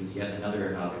 1980s as yet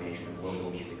another amalgamation of local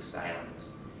music stylings.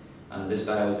 This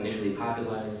style was initially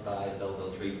popularized by the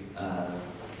Belleville Three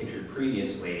pictured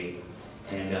previously,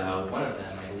 and one of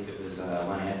them, I believe it was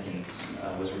Lon Atkins,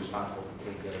 was responsible for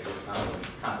putting together this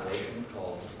compilation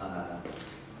called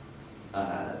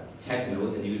Techno,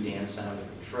 the New Dance Sound of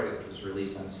Detroit, which was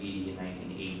released on CD in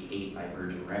 1988 by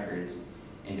Virgin Records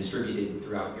and distributed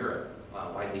throughout Europe,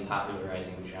 widely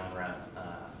popularizing the genre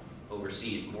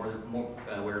overseas, where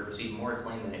it received more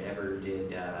acclaim than it ever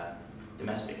did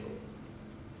domestically.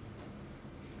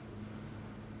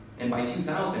 And by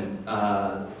 2000,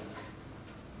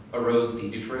 arose the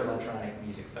Detroit Electronic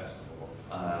Music Festival,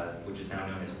 which is now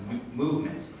known as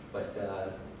Movement. But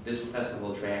this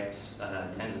festival attracts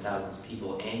tens of thousands of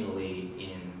people annually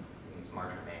in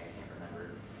March or May, I can't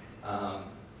remember.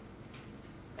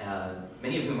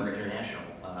 Many of whom are international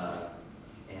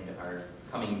and are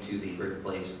coming to the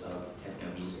birthplace of techno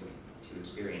music to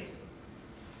experience it.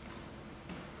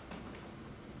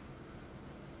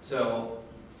 So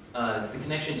the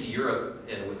connection to Europe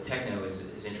with techno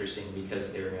is interesting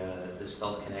because they're this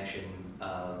felt connection,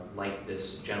 like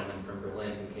this gentleman from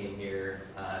Berlin who came here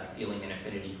feeling an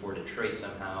affinity for Detroit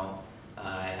somehow.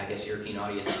 I guess European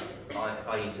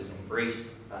audiences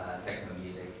embraced techno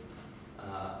music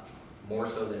more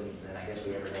so than I guess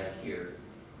we ever have here.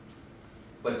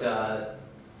 But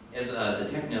as the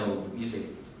techno music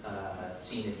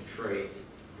scene in Detroit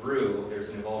grew, there's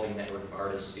an evolving network of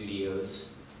artists, studios,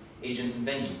 agents, and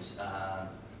venues.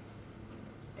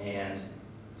 And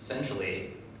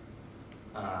essentially,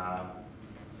 let's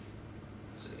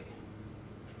see,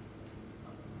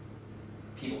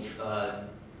 people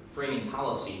framing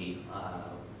policy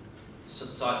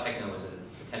saw techno as a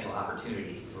potential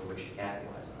opportunity for which to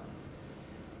capitalize on.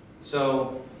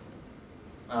 So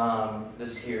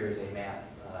this here is a map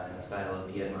in the style of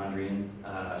Piet Mondrian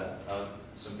of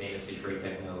some famous Detroit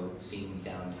techno scenes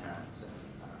downtown. So,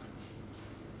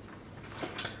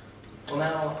 well,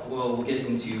 now we'll get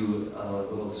into a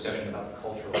little discussion about the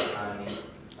cultural economy.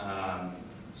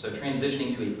 So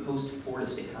transitioning to a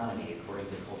post-Fordist economy, according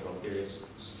to cultural theorist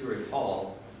Stuart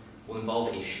Hall, will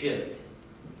involve a shift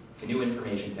to new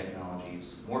information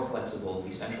technologies, more flexible,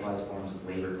 decentralized forms of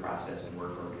labor process and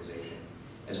work organization,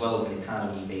 as well as an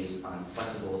economy based on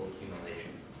flexible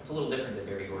accumulation. That's a little different than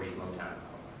Barry Gordy's Motown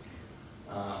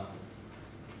model.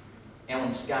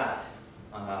 Alan Scott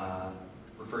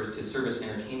refers to service and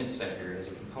entertainment sector as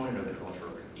a component of the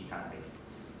cultural economy.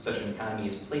 Such an economy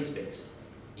is place-based.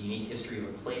 The unique history of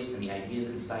a place and the ideas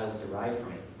and styles derived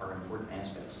from it are important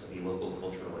aspects of a local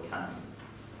cultural economy.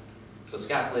 So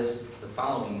Scott lists the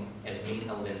following as main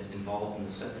elements involved in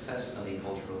the success of a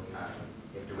cultural economy.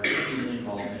 You have direct human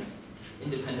involvement,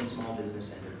 independent small business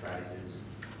enterprises,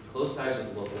 close ties with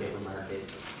the local labor market,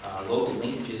 local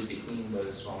linkages between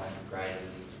those small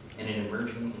enterprises, and an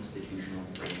emerging institutional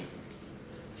framework.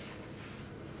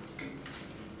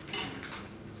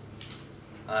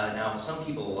 Now, some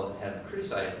people have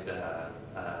criticized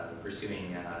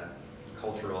pursuing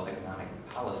cultural economic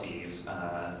policies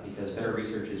because better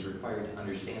research is required to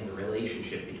understand the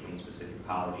relationship between specific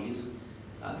policies,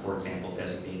 for example,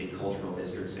 designated cultural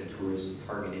districts and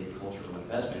tourist-targeted cultural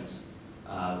investments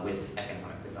with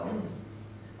economic development.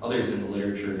 Others in the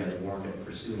literature have warned of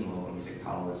pursuing local music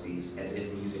policies as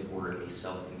if music were a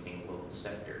self-contained local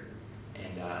sector.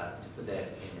 And to put that in,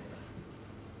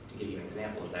 to give you an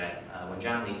example of that, when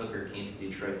John Lee Hooker came to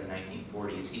Detroit in the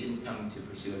 1940s, he didn't come to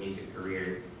pursue a music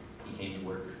career, he came to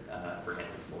work for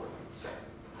Henry Ford. So.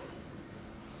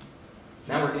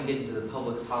 Now we're going to get into the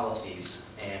public policies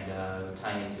and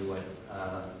tying into what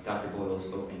Dr. Boyle's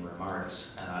opening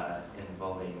remarks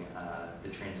involving the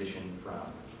transition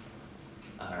from,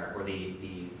 or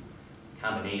the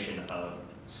combination of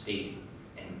state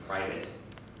and private,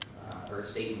 or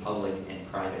state and public and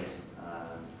private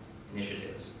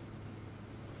initiatives.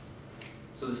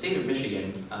 So the state of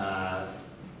Michigan, as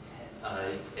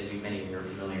many of you are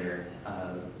familiar,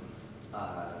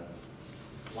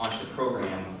 launched a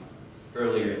program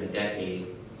earlier in the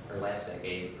decade, or last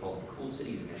decade, called the Cool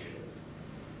Cities Initiative.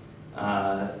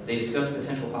 They discussed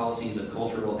potential policies of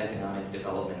cultural economic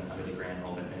development under the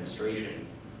Granholm administration.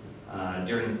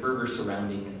 During the fervor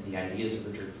surrounding the ideas of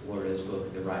Richard Florida's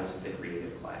book, The Rise of the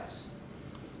Creative Class.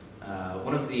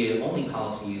 One of the only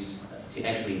policies to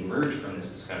actually emerge from this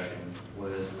discussion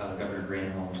was Governor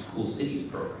Granholm's Cool Cities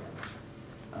program.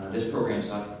 This program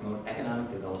sought to promote economic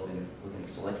development within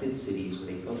selected cities with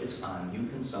a focus on new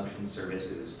consumption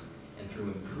services and through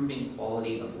improving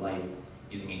quality of life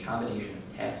using a combination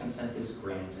of tax incentives,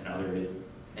 grants, and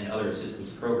other assistance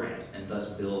programs, and thus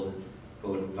build,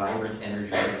 quote, vibrant,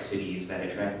 energetic cities that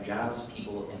attract jobs,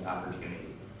 people, and opportunity.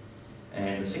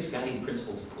 And the 6 guiding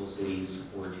principles of Cool Cities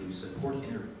were to support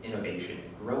innovation,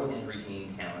 grow and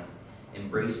retain talent,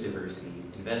 embrace diversity,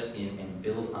 invest in and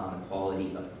build on the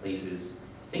quality of places,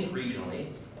 think regionally,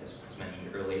 as was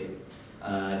mentioned earlier,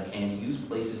 and use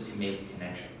places to make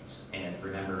connections. And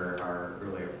remember our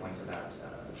earlier point about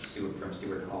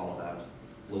Stuart Hall about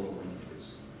local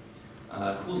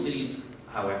linkages. Cool Cities,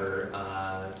 however,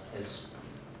 has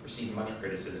received much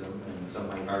criticism, and some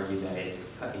might argue that it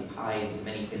cut a pie into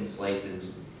many thin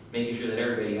slices, making sure that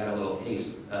everybody got a little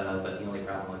taste, but the only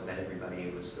problem was that everybody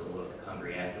was still a little bit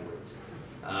hungry afterwards.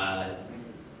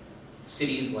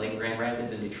 Cities like Grand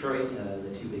Rapids and Detroit,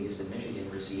 the 2 biggest in Michigan,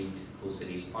 received Cool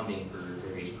Cities funding for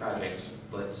various projects,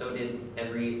 but so did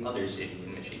every other city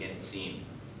in Michigan, it seemed.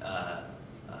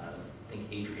 Think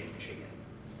Adrian, Michigan.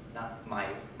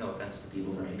 No offense to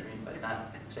people from Adrian, but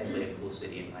not exactly a cool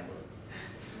city in my book.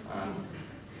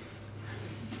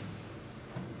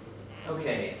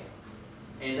 Okay,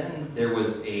 and then there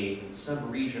was a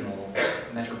sub-regional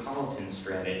metropolitan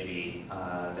strategy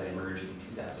that emerged in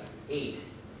 2008,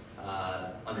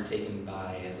 undertaken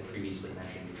by the previously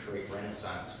mentioned Detroit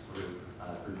Renaissance group,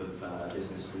 a group of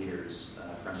business leaders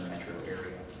from the metro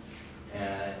area.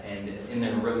 And in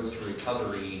their Roads to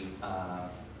Recovery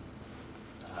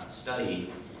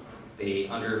study, they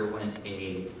underwent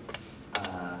a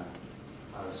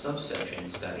subsection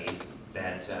study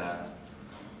that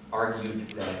argued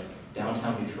that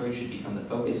downtown Detroit should become the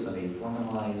focus of a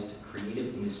formalized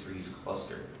creative industries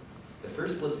cluster, the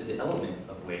first listed element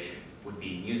of which would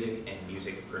be music and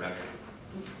music production.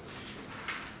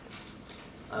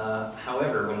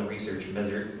 However, when the research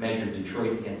measured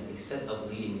Detroit against a set of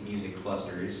leading music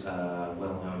clusters,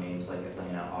 well-known names like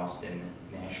Atlanta, Austin,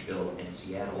 Nashville, and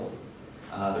Seattle,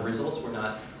 the results were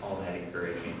not all that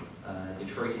encouraging.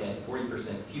 Detroit had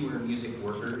 40% fewer music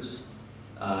workers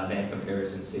than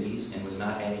comparison cities and was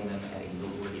not adding them at a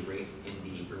noteworthy rate in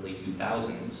the early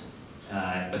 2000s.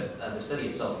 But the study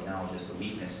itself acknowledges the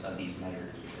weakness of these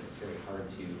measures because it's very hard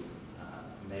to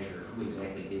measure who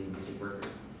exactly is a music worker.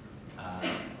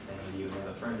 And if you have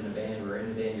a friend in a band or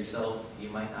in a band yourself, you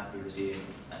might not be receiving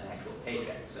an actual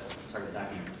paycheck, so it's hard to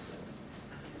document this.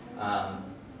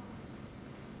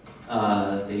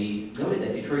 They noted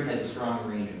that Detroit has a strong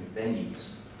range of venues,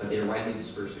 but they are widely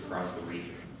dispersed across the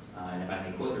region. And if I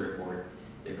may quote the report,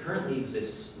 there currently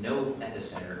exists no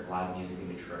epicenter of live music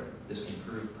in Detroit. This can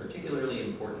prove particularly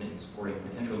important in supporting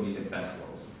potential music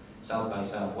festivals. South by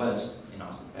Southwest in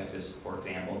Austin, Texas, for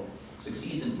example,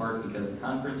 succeeds in part because the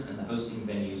conference and the hosting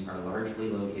venues are largely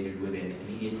located within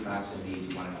immediate proximity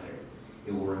to one another.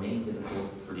 It will remain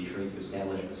difficult for Detroit to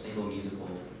establish a single musical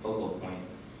focal point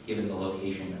given the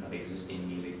location of existing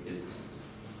music businesses.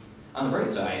 On the bright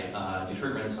side,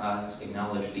 Detroit Renaissance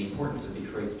acknowledged the importance of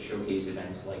Detroit's showcase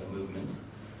events like Movement,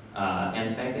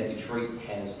 and the fact that Detroit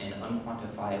has an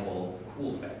unquantifiable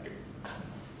cool factor.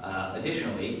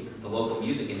 Additionally, the local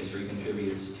music industry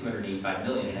contributes $285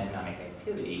 million in economic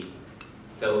activity,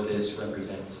 though this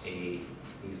represents a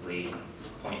measly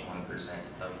 0.1%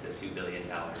 of the $2 billion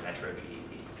metro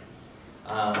GDP.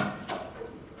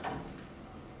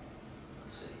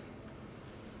 Let's see.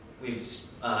 We've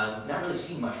not really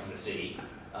seen much from the city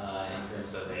in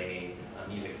terms of a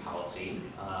music policy.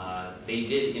 They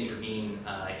did intervene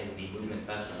in the Movement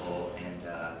Festival and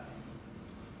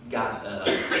got a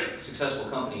successful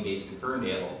company based in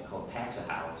Ferndale called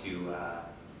Paxahow to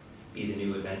be the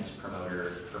new event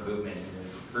promoter for Movement, and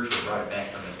virtually brought it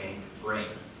back from the brink.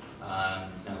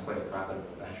 It's now quite a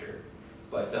profitable venture.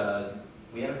 But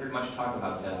we haven't heard much talk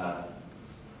about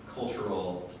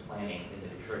cultural planning in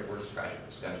the Detroit Works Project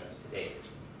discussions to date.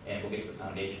 And we'll get to the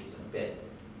foundations in a bit.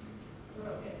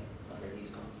 Okay, under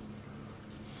these ones.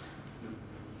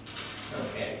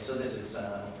 Okay, so this is,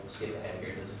 we'll skip ahead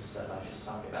here, this is stuff I just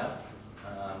talked about.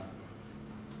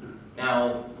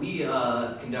 Now, we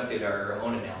conducted our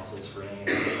own analysis for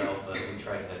NAMC Alpha. We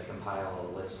tried to compile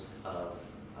a list of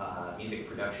music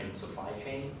production supply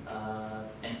chain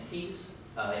entities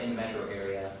in the metro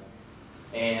area.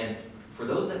 And For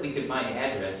those that we could find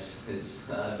address, this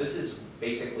is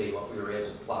basically what we were able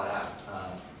to plot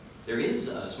out. There is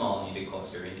a small music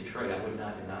cluster in Detroit, I would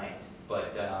not deny it,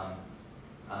 but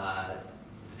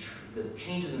the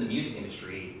changes in the music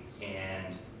industry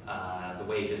and the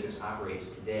way business operates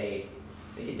today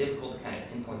make it difficult to kind of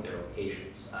pinpoint their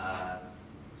locations.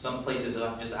 Some places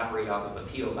just operate off of a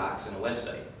P.O. box and a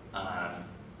website.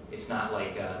 It's not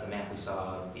like the map we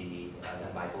saw of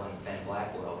done by Ben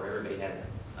Blackwell, where everybody had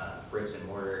bricks and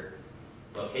mortar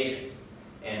locations.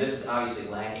 And this is obviously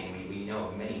lacking. We know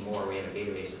of many more. We have a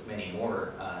database of many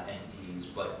more entities,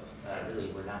 but really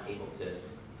we're not able to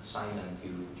assign them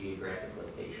to geographic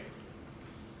location.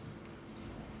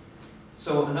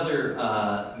 So another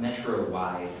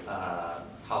metro-wide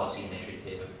policy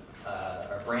initiative,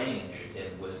 or branding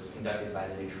initiative, was conducted by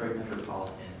the Detroit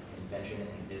Metropolitan Convention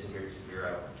and Visitors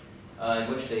Bureau, in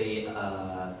which they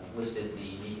listed the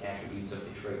unique attributes of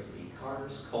Detroit to be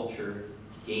cars, culture,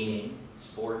 gaming,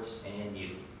 sports, and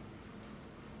music.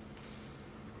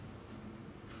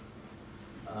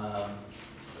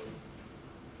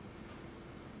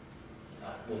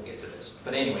 We'll get to this.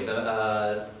 But anyway,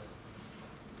 the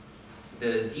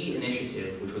D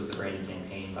initiative, which was the branding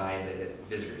campaign by the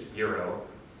Visitors Bureau,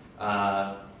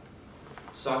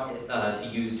 sought to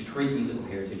use Detroit's musical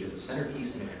heritage as a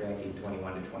centerpiece in attracting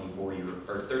 21 to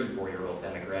 34-year-old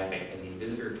demographic as a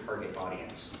visitor target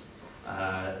audience.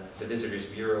 The Visitors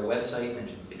Bureau website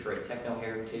mentions Detroit techno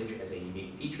heritage as a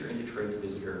unique feature in Detroit's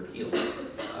visitor appeal.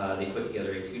 They put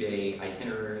together a 2-day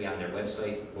itinerary on their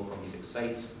website with local music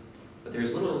sites, but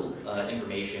there's little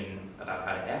information about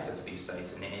how to access these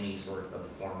sites in any sort of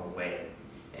formal way.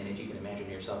 And if you can imagine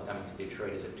yourself coming to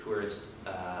Detroit as a tourist,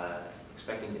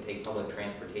 expecting to take public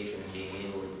transportation and being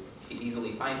able to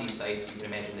easily find these sites, you can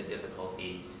imagine the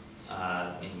difficulty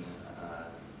in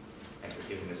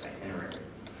executing this itinerary.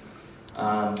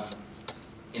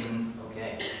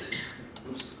 Okay.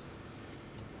 Oops.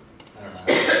 I don't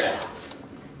know.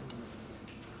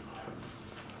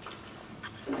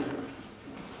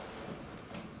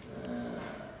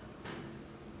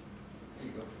 There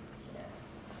you go. Yeah.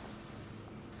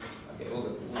 Okay,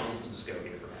 we'll just go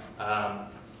here for now.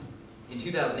 In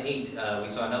 2008, we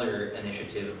saw another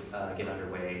initiative get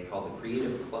underway called the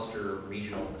Creative Cluster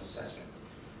Regional Assessment.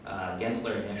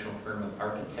 Gensler, a national firm of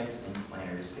architects and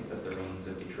planners, picked up the reins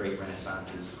of Detroit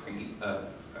Renaissance's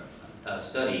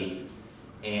study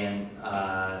and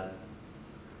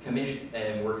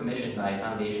were commissioned by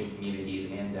foundation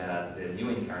communities and the new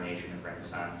incarnation of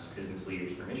Renaissance business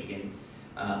leaders for Michigan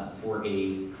for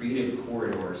a creative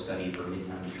corridor study for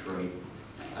Midtown Detroit.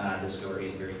 This story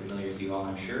is very familiar to you all,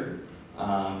 I'm sure.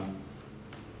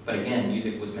 But again,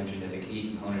 music was mentioned as a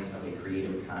key component of a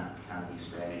creative economy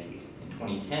strategy. In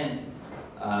 2010,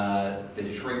 the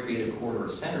Detroit Creative Corridor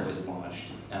Center was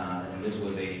launched, and this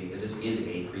is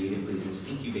a creative business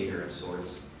incubator of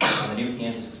sorts on the new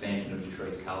campus expansion of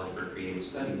Detroit's College for Creative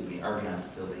Studies in the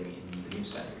Argonaut building in the new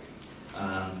center.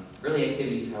 Early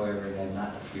activities, however, have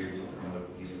not appeared to promote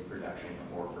music production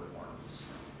or performance.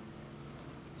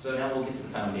 So now we'll get to the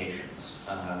foundations.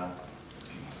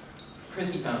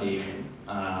 Christie Foundation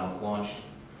launched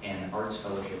an arts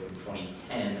fellowship in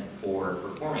 2010 for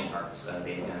performing arts.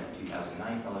 They had done a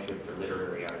 2009 fellowship for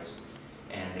literary arts,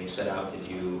 and they've set out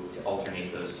to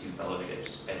alternate those two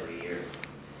fellowships every year.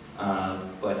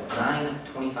 But 9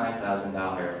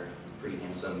 $25,000 pretty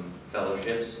handsome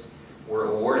fellowships were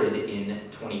awarded in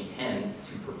 2010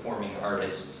 to performing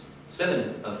artists,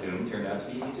 7 of whom turned out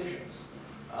to be musicians.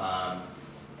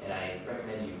 And I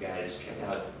recommend you guys check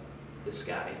out this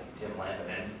guy, Tim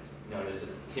Lampinen, known as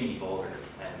Timmy Volger,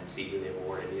 and see who they've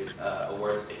awarded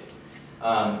awards to.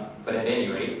 But at any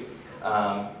rate,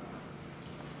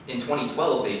 in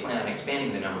 2012, they plan on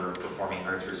expanding the number of performing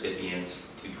arts recipients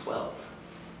to 12.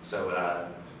 So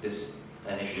this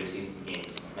initiative seems to be gaining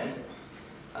some momentum.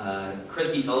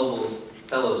 Christie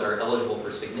Fellows are eligible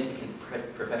for significant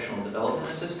professional development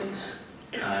assistance.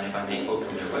 And if I may quote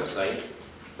from their website,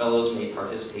 fellows may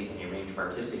participate in a range of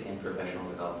artistic and professional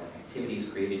development activities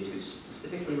created to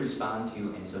specifically respond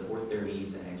to and support their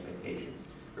needs and expectations.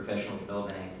 Professional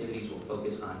development activities will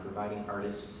focus on providing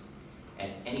artists at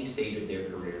any stage of their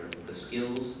career with the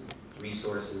skills,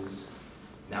 resources,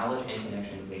 knowledge, and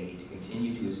connections they need to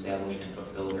continue to establish and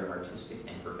fulfill their artistic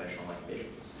and professional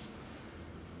ambitions.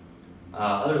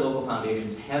 Other local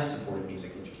foundations have supported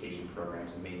music education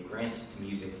programs and made grants to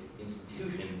music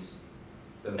institutions,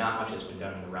 though not much has been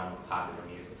done in the realm of popular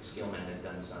music. Skillman has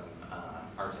done some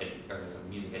some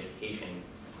music education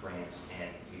grants, and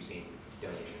you've seen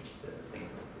donations to things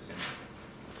like this.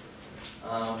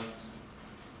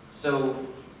 So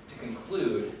to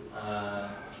conclude,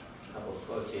 couple of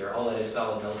quotes here. All that is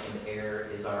solid melts into air.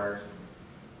 Is our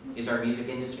music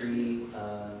industry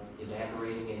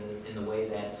evaporating in the way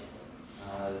that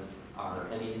our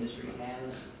heavy industry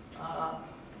has?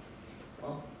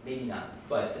 Well, maybe not.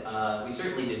 But we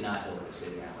certainly did not build the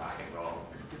city on rock and roll.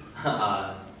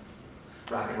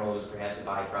 Rock and roll was perhaps a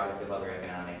byproduct of other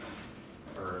economic,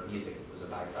 or music was a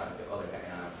byproduct of other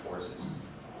economic forces.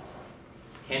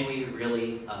 Can we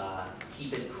really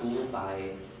keep it cool by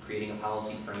creating a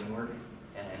policy framework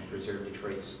and preserve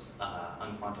Detroit's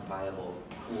unquantifiable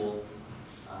cool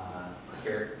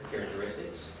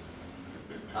characteristics?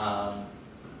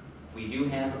 We do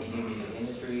have a new music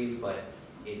industry, but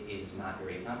it is not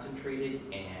very concentrated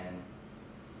and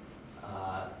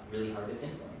really hard to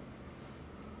pinpoint.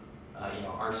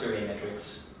 Our survey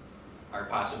metrics are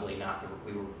possibly not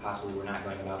we're not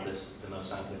going about this the most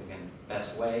scientific and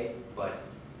best way, but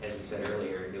as we said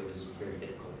earlier, it was very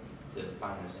difficult to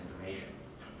find this information.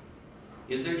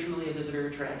 Is there truly a visitor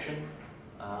attraction?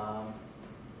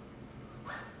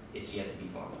 It's yet to be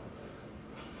formed.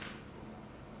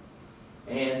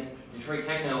 And Detroit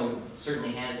Techno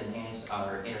certainly has enhanced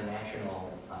our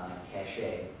international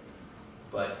cachet,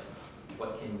 but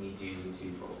what can we do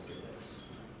to bolster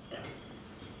this?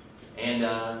 And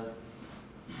I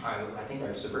think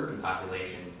our suburban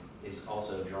population is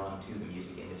also drawn to the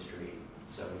music industry,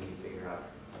 so we need to figure out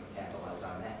how to capitalize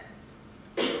on that.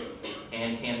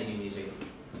 And can the new music,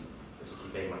 this is the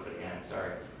big one for the end,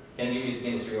 sorry, can the new music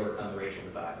industry overcome the racial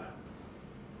divide?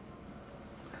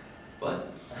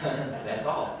 But that's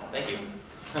all. Thank you.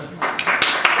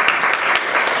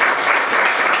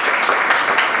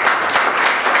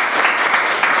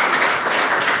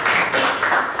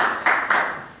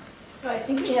 So I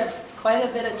think we have quite a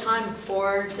bit of time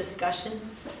for discussion,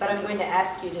 but I'm going to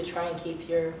ask you to try and keep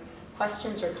your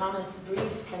questions or comments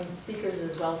brief, and speakers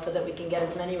as well, so that we can get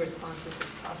as many responses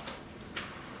as possible.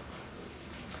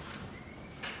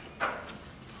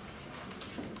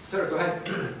 Sir, go ahead.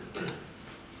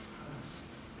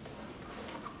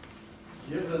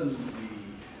 Given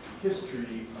the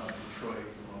history of Detroit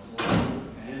from a political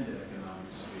and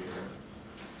economic sphere,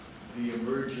 the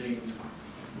emerging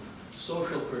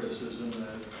social criticism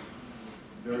that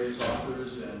various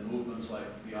authors and movements like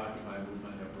the Occupy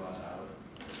movement have brought out,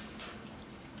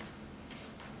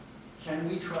 can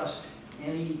we trust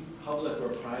any public or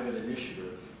private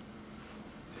initiative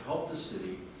to help the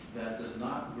city that does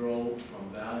not grow from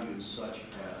values such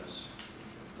as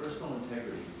personal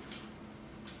integrity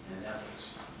and ethics?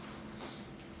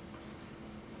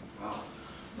 Wow.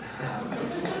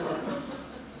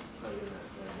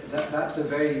 That's a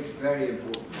very, very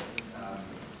important.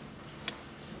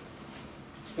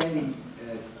 Spending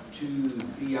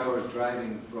 2-3 hours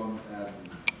driving from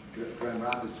Grand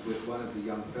Rapids with one of the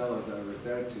young fellows I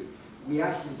referred to, we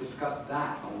actually discussed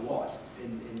that a lot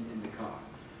in the car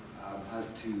as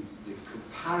to the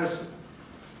comparison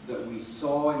that we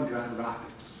saw in Grand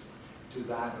Rapids to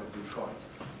that of Detroit.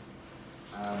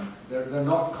 They're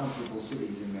not comparable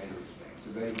cities in many respects.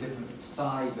 They're very different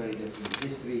size, very different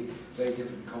history, very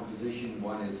different composition.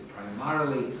 One is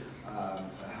primarily a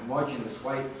homogeneous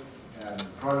white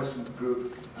Protestant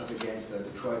group as against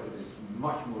Detroit that is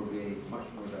much more varied, much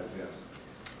more diverse.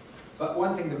 But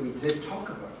one thing that we did talk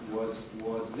about was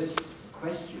this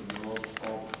question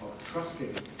of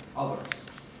trusting others.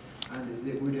 And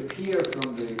it would appear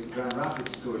from the Grand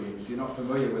Rapids story, if you're not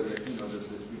familiar with it, there's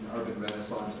this urban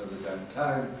renaissance of the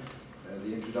downtown,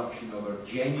 the introduction of a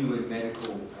genuine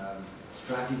medical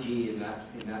strategy in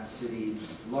that city.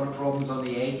 A lot of problems on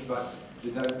the edge, but the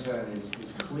downtown is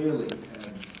clearly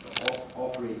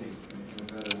operating in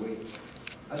a better way.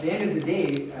 At the end of the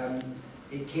day,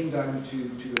 it came down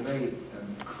to a very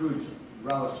crude,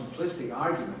 rather simplistic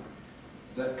argument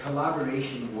that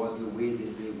collaboration was the way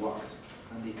that they worked.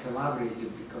 And they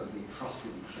collaborated because they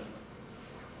trusted each other.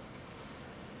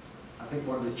 I think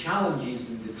one of the challenges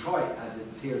in Detroit, as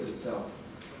it tears itself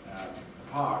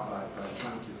apart by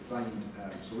trying to find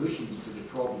solutions to the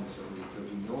problems that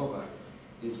we know about,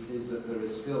 is that there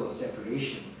is still a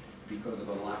separation because of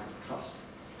a lack of trust.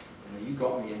 You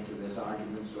got me into this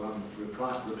argument, so I'm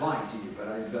replying to you, but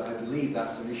I believe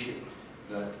that's an issue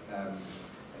that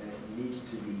needs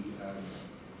to be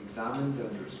examined,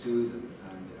 understood, and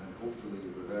hopefully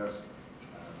reversed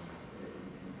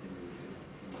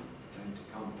in time to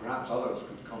come. Perhaps others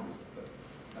could comment, but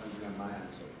that would be my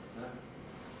answer.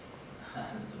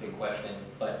 That's a big question,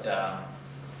 but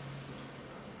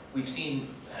we've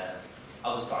seen,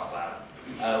 I'll just talk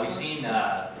loud. We've seen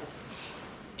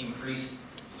increased,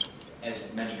 as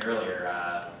mentioned earlier,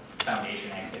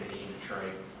 foundation activity in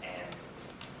Detroit, and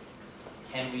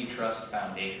can we trust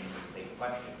foundations is a big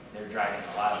question. They're driving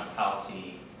a lot of the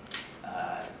policy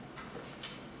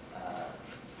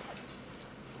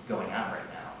going on right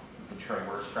now. The Detroit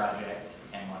Works Project,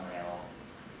 M1 Rail,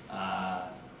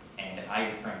 and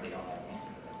I frankly don't have an answer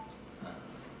to that.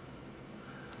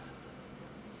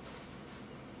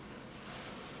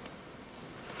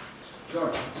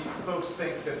 George? Do you folks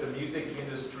think that the music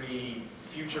industry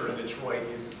future in Detroit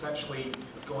is essentially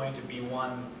going to be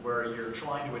one where you're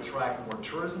trying to attract more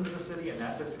tourism to the city and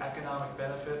that's its economic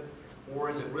benefit? Or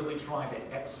is it really trying to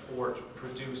export,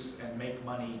 produce, and make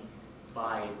money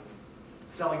by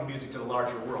selling music to the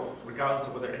larger world, regardless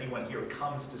of whether anyone here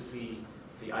comes to see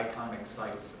the iconic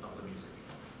sites of the music?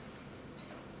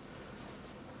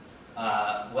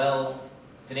 Well,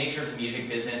 the nature of the music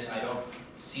business, I don't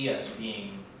see us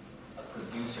being a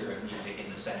producer of music in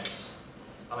the sense.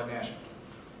 On a national.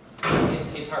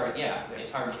 It's hard, yeah,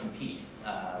 it's hard to compete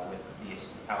with these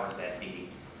powers that be.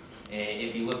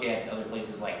 If you look at other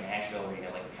places like Nashville, where you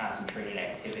have like the concentrated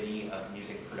activity of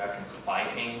music production supply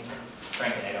chain,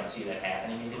 frankly, I don't see that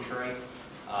happening in Detroit.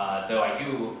 Though I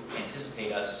do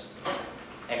anticipate us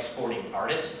exporting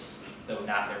artists, though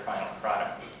not their final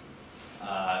product.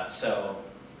 So,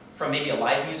 from maybe a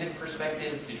live music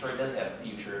perspective, Detroit does have a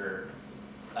future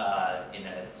in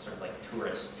a sort of like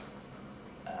tourist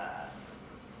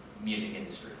music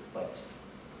industry, but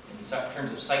in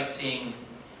terms of sightseeing,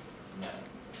 no.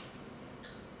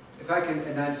 If I can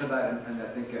answer that, and I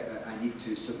think I need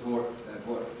to support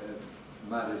what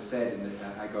Matt has said, and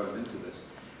I got him into this,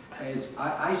 is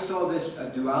I saw this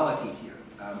duality here.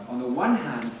 On the one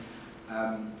hand,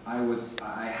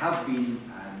 I have been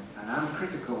and I'm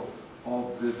critical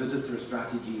of the visitor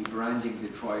strategy branding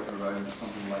Detroit around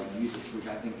something like music, which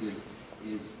I think is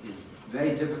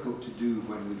very difficult to do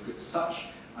when we've got such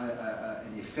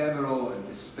an ephemeral and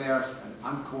dispersed and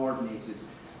uncoordinated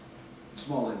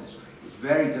small industry. It's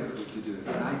very difficult to do it.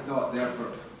 And I thought,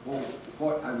 therefore,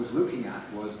 what I was looking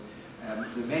at was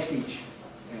the message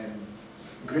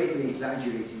greatly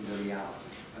exaggerating the reality.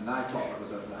 And I thought that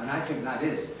was, and I think that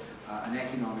is an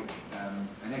economic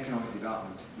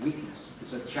development weakness.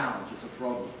 It's a challenge. It's a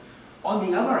problem. On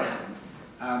the other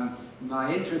hand,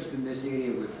 my interest in this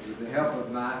area, with the help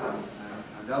of Matt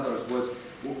and others,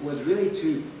 was really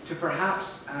to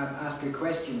perhaps ask a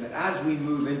question that as we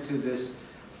move into this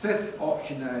fifth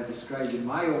option that I described in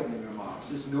my opening remarks,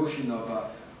 this notion of a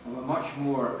much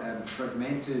more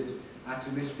fragmented,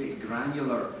 atomistic,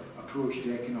 granular approach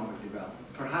to economic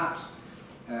development. Perhaps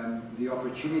the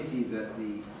opportunity that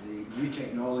the new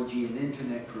technology and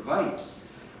internet provides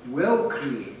will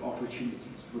create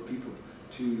opportunities for people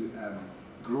to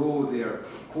grow their,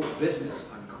 quote, business,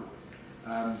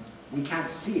 unquote. We can't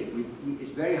see it.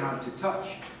 It's very hard to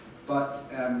touch. But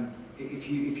if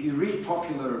you read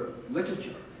popular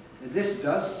literature, this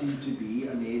does seem to be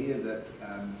an area that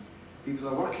people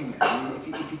are working in. I mean,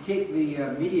 if you take the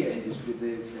media industry,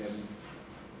 the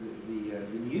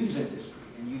news industry,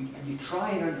 and you try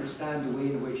and understand the way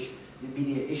in which the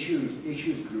media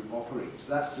issues group operates.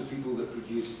 That's the people that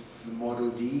produce the Model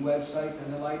D website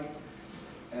and the like,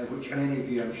 which many of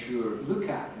you, I'm sure, look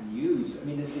at and use. I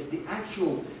mean, the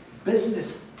actual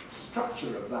business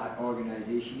structure of that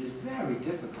organization is very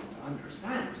difficult to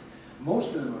understand.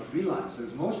 Most of them are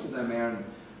freelancers. Most of them earn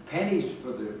pennies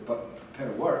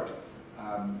per word,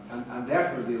 and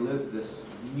therefore they live this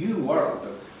new world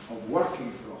of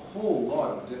working for a whole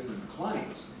lot of different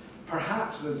clients.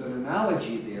 Perhaps there's an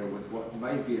analogy there with what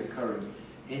might be occurring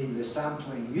in the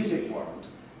sampling music world,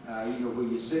 you know, where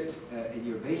you sit in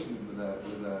your basement with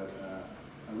a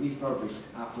refurbished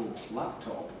Apple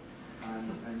laptop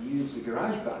and use the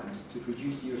GarageBand to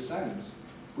produce your sounds,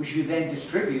 which you then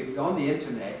distribute on the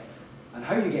internet. And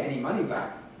how you get any money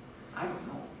back, I don't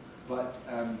know. But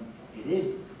it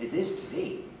is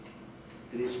today.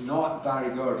 It is not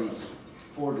Barry Gordy's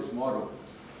Fordist model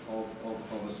of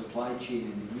a supply chain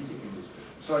in the music industry.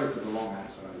 Sorry for the long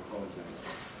answer, I apologize.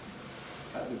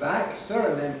 At the back,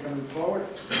 sir, and then coming forward,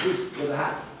 with the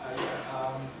hat.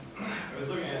 I was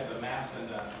looking at the maps, and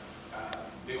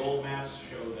the old maps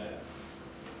show that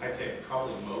I'd say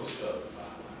probably most of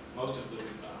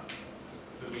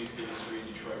the music industry in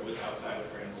Detroit was outside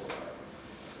of Grand Boulevard.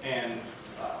 And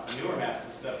newer maps,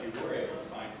 the stuff you were able to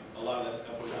find, a lot of that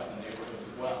stuff was out in the neighborhoods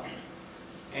as well.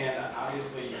 And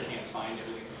obviously you can't find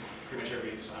everything, because pretty much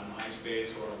everybody's on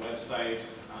MySpace or a website,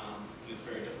 and it's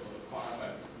very difficult to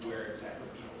quantify where exactly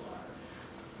people are.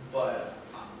 But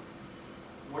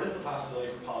what is the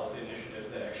possibility for policy initiatives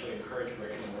that actually encourage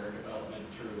brick and mortar development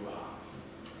through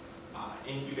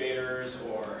incubators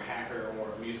or hacker or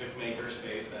music maker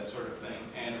space, that sort of thing?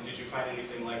 And did you find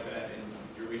anything like that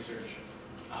in your research?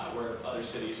 where other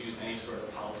cities use any sort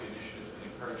of policy initiatives that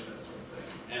encourage that sort of thing.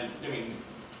 And, I mean,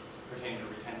 pertaining to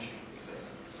retention.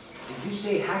 Did you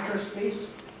say hackerspace?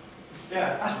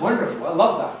 Yeah. That's wonderful. I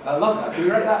love that. I love that. Can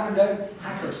you write that one down?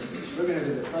 Hackerspace. We're going to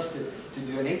be the first to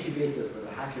do an incubator for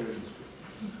the hacker industry.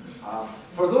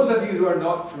 For those of you who are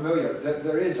not familiar,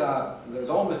 there's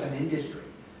almost an industry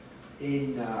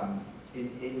in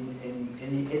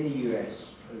the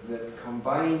US that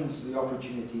combines the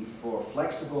opportunity for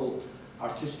flexible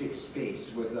artistic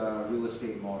space with a real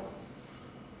estate model.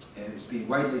 And it's been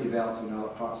widely developed in other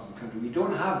parts of the country. We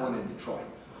don't have one in Detroit,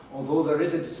 although there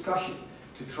is a discussion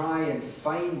to try and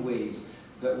find ways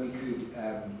that we could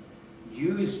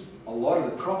use a lot of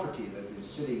the property that is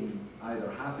sitting either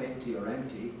half empty or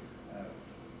empty,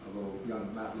 although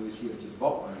young Matt Lewis here just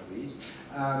bought one of these,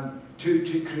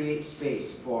 to create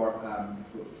space for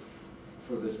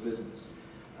this business.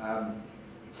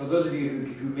 For those of you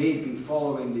who may be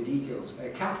following the details,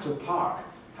 Capitol Park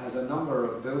has a number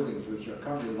of buildings which are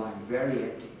currently lying very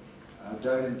empty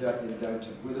down in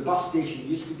downtown, where the bus station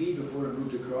used to be before it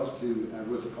moved across to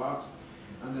Rosa Parks.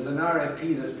 And there's an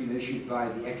RFP that's been issued by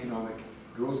the Economic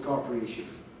Growth Corporation,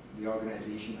 the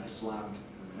organization I slammed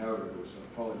an hour ago, so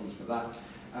apologies for that.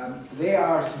 They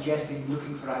are suggesting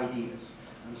looking for ideas,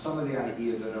 and some of the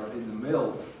ideas that are in the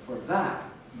mill for that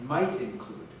might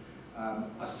include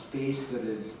a space that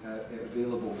is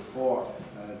available for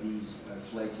these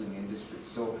fledgling industries.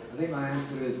 So I think my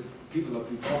answer is people have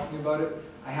been talking about it.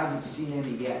 I haven't seen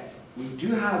any yet. We do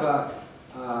have a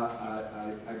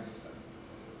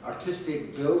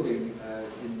artistic building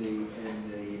in the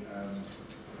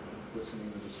what's the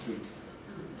name of the street?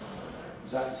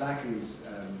 Zachary's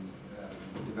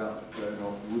developed down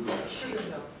off Woodward. Sugar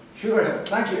Hill. Sugar Hill,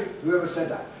 thank you, whoever said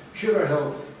that. Sugar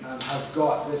Hill has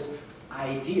got this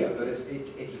idea, but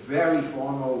it's very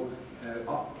formal,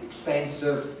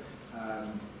 expensive,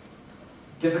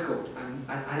 difficult, and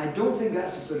I don't think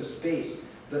that's the sort of space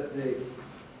that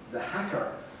the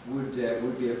hacker would be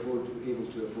able to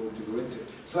afford to go into.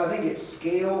 So I think it's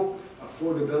scale,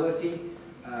 affordability,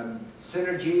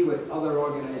 synergy with other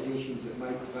organizations that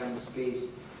might find space.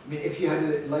 I mean, if you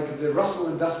had, like the Russell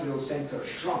Industrial Center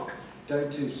shrunk down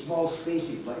to small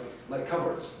spaces like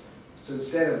cupboards. So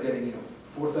instead of getting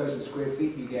 4,000 square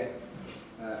feet, you get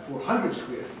 400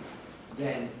 square feet.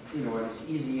 Then and it's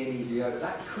easy in, easy out.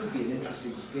 That could be an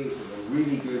interesting space with a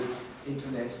really good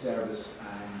internet service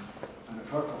and a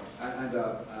power plant and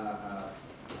a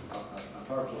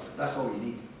power plant. That's all you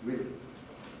need, really.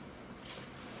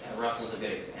 Yeah, Russell's a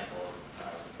good example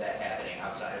of that happening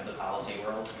outside of the policy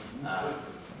world.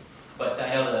 But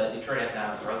I know the Detroit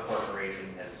Economic Growth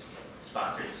Corporation has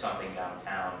sponsored something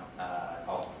downtown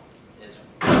called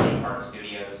Park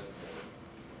Studios.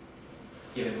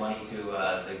 Given money to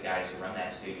the guys who run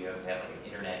that studio to have like an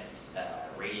internet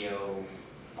radio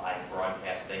live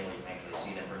broadcast thing where you can actually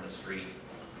see them from the street,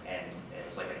 and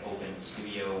it's like an open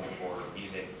studio for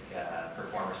music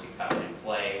performers to come in and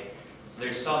play. So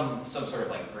there's some sort of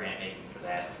like grant making for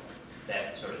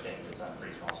that sort of thing that's on a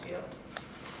pretty small scale.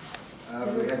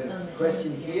 We had a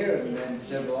question here and then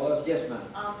several others. Yes, ma'am.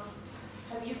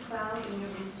 Have you found in your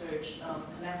research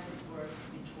connected works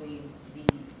between the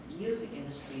music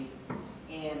industry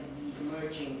and the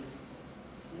emerging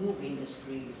movie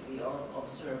industry? We all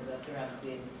observed that there have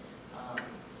been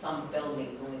some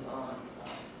filming going on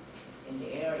in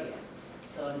the area.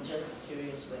 So I'm just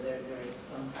curious whether there is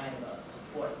some kind of a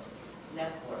support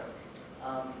network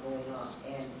going on.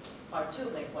 And part two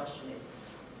of my question is,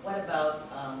 what about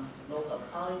local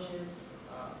colleges?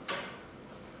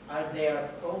 Are there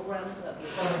programs that will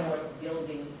support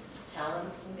building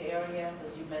talents in the area?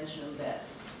 Because you mentioned that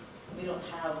we don't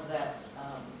have that,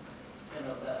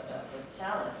 the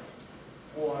talent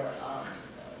or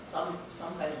some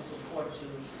kind of support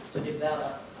to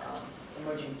develop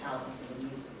emerging talents in the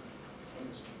music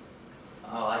industry.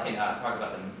 Oh, I can talk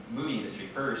about the movie industry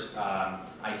first.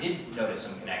 I did notice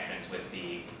some connections with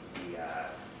the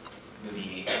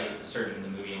surge in the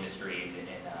movie industry in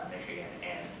Michigan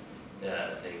and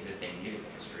the existing music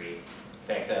industry. In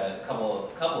fact, a couple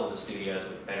of the studios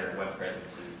with better web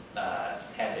presences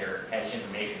had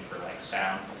information for like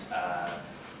sound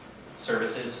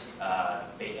services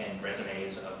and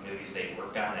resumes of movies they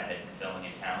worked on that had been filming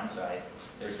in town. So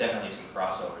there's definitely some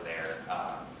crossover there.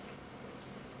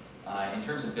 In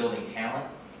terms of building talent,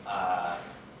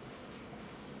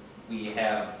 we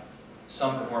have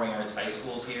some performing arts high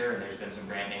schools here, and there's been some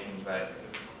grant making by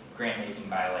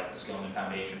like the Skillman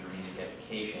Foundation for Music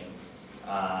Education.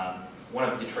 One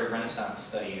of Detroit Renaissance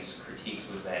Studies critiques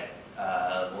was that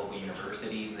local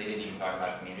universities, they didn't even talk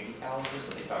about community colleges,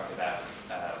 but they talked about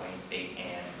Wayne State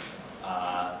and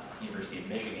University of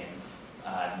Michigan,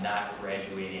 not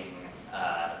graduating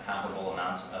comparable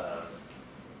amounts of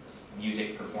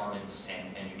music performance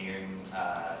and engineering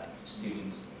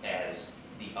students as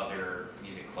the other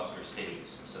music cluster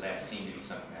cities. So that seemed to be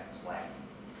something that was lacking.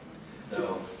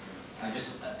 Though,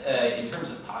 in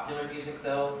terms of popular music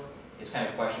though, it's kind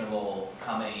of questionable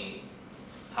how many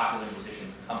popular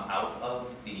musicians come out of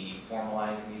the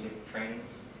formalized music training.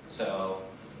 So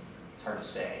it's hard to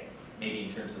say. Maybe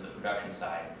in terms of the production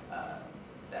side,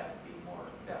 that would be more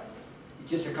valuable.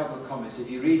 Just a couple of comments. If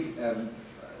you read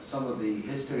some of the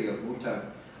history of Motown,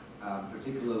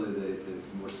 particularly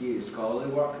the more serious scholarly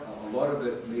work, a lot of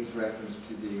it makes reference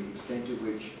to the extent to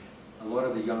which a lot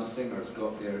of the young singers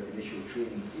got their initial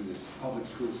training through this public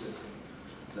school system.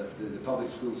 The public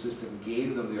school system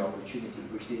gave them the opportunity,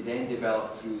 which they then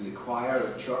developed through the choir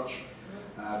at church.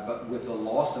 But with the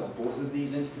loss of both of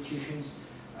these institutions,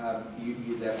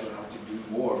 you therefore have to do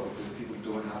more because people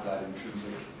don't have that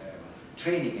intrinsic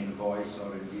training in voice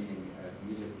or in reading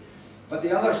music. But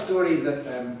the other story that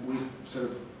we sort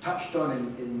of touched on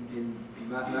in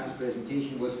Matt's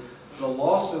presentation was the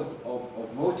loss of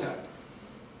Motown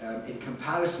in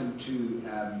comparison to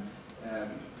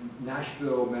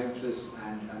Nashville, Memphis,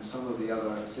 and some of the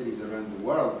other cities around the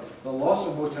world. The loss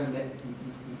of Motown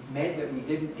meant that we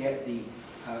didn't get the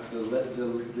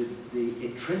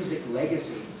intrinsic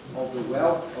legacy of the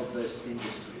wealth of this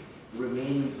industry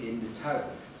remaining in the town.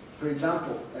 For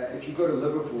example, if you go to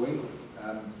Liverpool,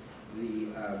 England,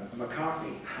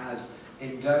 McCartney has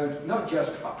endowed not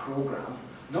just a program,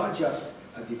 not just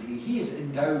a degree, he has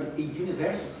endowed a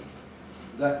university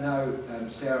that now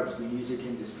serves the music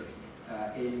industry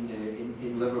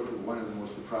in Liverpool, one of the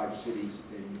most deprived cities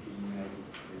in the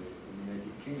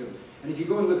United Kingdom. And if you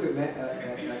go and look at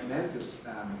Memphis,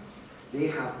 they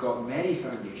have got many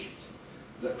foundations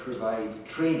that provide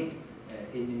training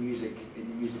in the music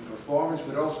performance,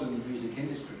 but also in the music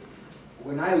industry.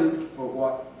 When I looked for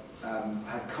what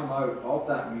had come out of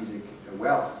that music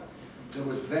wealth, there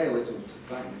was very little to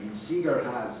find. I mean, Seeger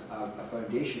has a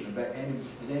foundation.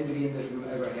 Has anybody in this room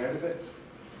ever heard of it?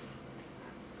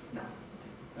 No,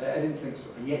 I didn't think so,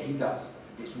 and yet he does.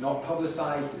 It's not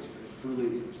publicized, it's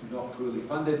not poorly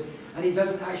funded, and he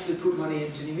doesn't actually put money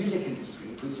into the music industry,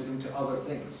 he puts it into other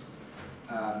things.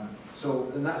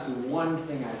 And that's the one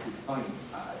thing I could find.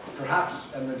 Perhaps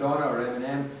Madonna or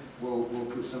Eminem will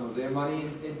put some of their money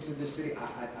into the city.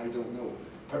 I don't know.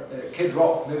 Kid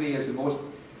Rock maybe is the most,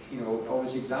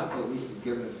 obvious example. At least he's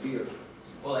given us beer.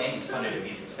 Well, and he's funded a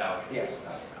music scholarship. Yes.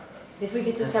 If we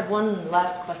could just have one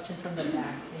last question from the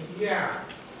back. Maybe. Yeah,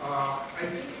 I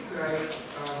think you guys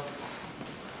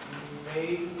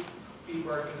may be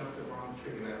barking up the wrong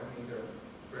tree, and I don't mean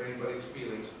to hurt anybody's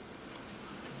feelings.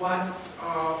 But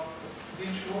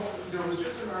there was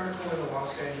just an article in the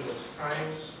Los Angeles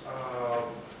Times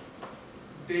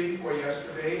day before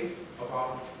yesterday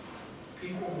about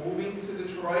people moving to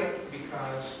Detroit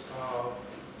because of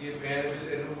the advantages,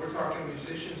 and we're talking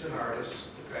musicians and artists,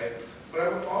 okay? But I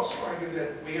would also argue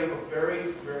that we have a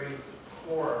very, very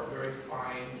core, very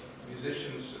fine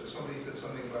musicians. Somebody said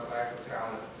something about lack of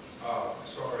talent.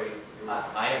 Sorry.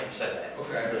 I never said that.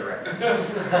 Okay. For the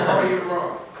record. Sorry, you're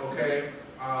wrong, okay?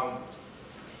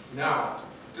 Now,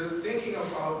 thinking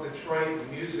about Detroit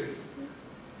music,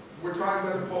 we're talking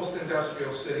about the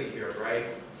post-industrial city here, right?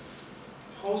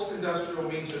 Post-industrial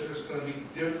means that there's going to be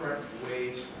different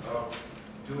ways of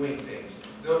doing things.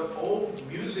 The old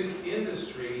music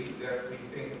industry that we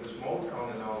think of as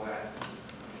Motown and all that,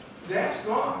 that's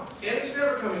gone, and it's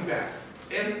never coming back,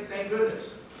 and thank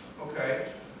goodness, okay?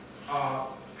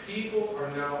 People are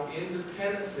now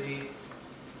independently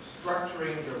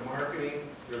structuring their marketing,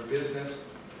 their business.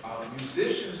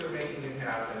 Musicians are making it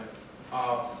happen.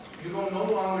 You don't no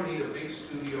longer need a big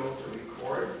studio to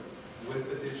record with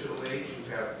the digital age.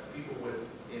 You have people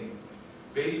in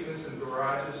basements and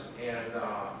garages and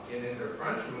in their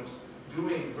front rooms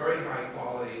doing very high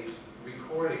quality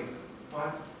recording,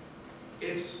 but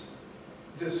it's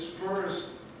dispersed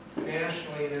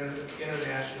nationally and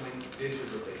internationally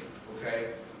digitally,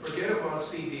 okay? Forget about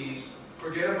CDs,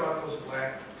 forget about those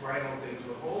black vinyl things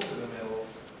with holes in the middle.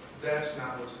 That's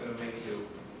not what's going to make you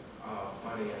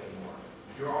money anymore.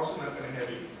 You're also not going to have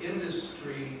the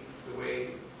industry the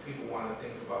way people want to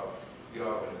think about the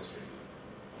auto industry.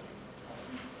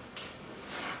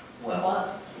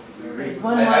 Well, There's I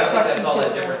one more don't think that's question all that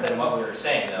too. different than what we were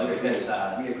saying, though, because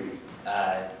We agree.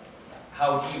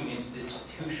 how do you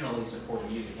institutionally support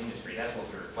the music industry? That's what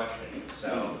we were questioning.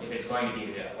 So if it's going to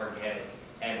be the organic,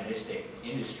 animistic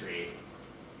industry,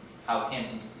 how can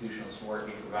institutional support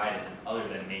be provided other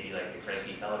than maybe like the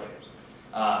Kresge televisions?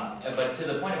 But to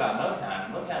the point about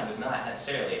Motown was not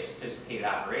necessarily a sophisticated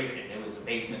operation. It was a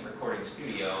basement recording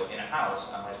studio in a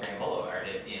house on West Grand Boulevard.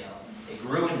 It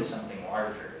grew into something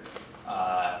larger.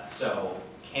 So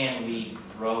can we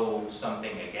grow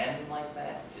something again like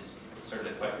that is sort of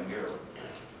the question you're looking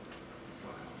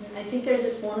at. I think there's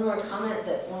just one more comment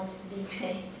that wants to be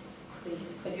made,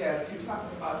 please. But Yes, you're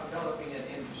talking about developing an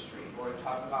industry or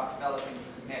talking about developing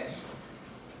a connection.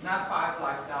 Not 5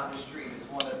 blocks down the street is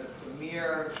one of the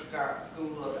premier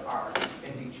school of the arts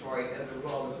in Detroit, as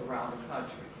well as around the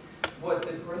country. What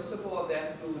the principal of that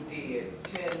school did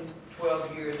 10,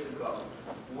 12 years ago,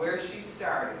 where she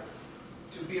started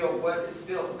to build what is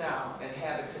built now and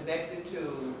have it connected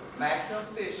to Maxim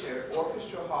Fisher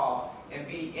Orchestra Hall and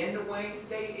be in the Wayne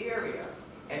State area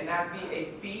and not be a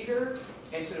feeder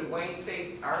into the Wayne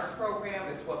State's arts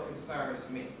program is what concerns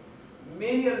me.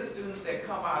 Many of the students that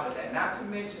come out of that, not to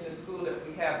mention the school that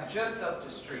we have just up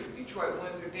the street, Detroit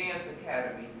Windsor Dance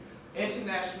Academy,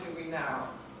 internationally renowned.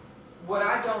 What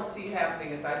I don't see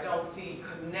happening is I don't see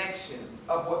connections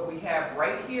of what we have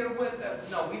right here with us.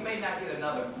 No, we may not get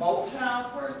another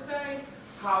Motown per se.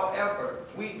 However,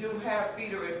 we do have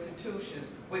feeder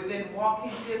institutions within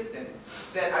walking distance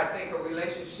that I think a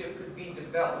relationship could be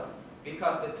developed.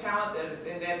 Because the talent that is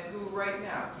in that school right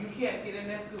now, you can't get in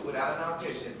that school without an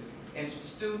audition. And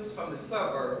students from the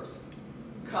suburbs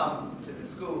come to the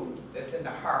school that's in the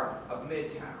heart of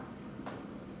Midtown.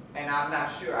 And I'm not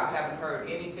sure, I haven't heard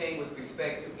anything with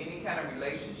respect to any kind of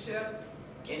relationship,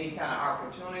 any kind of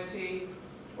opportunity,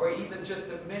 or even just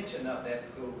a mention of that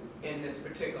school in this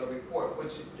particular report,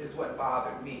 which is what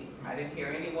bothered me. I didn't hear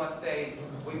anyone say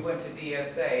we went to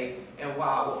DSA and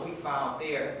wow, what we found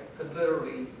there could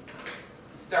literally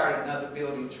start another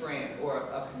building trend or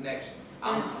a connection.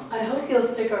 I hope you'll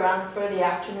stick around for the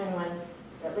afternoon when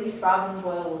at least Robin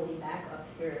Boyle will be back up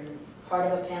here and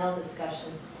part of a panel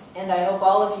discussion. And I hope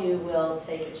all of you will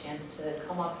take a chance to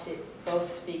come up to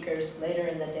both speakers later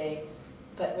in the day.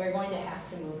 But we're going to have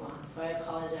to move on, so I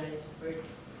apologize for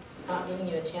not giving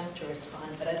you a chance to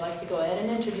respond. But I'd like to go ahead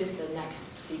and introduce the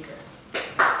next speaker.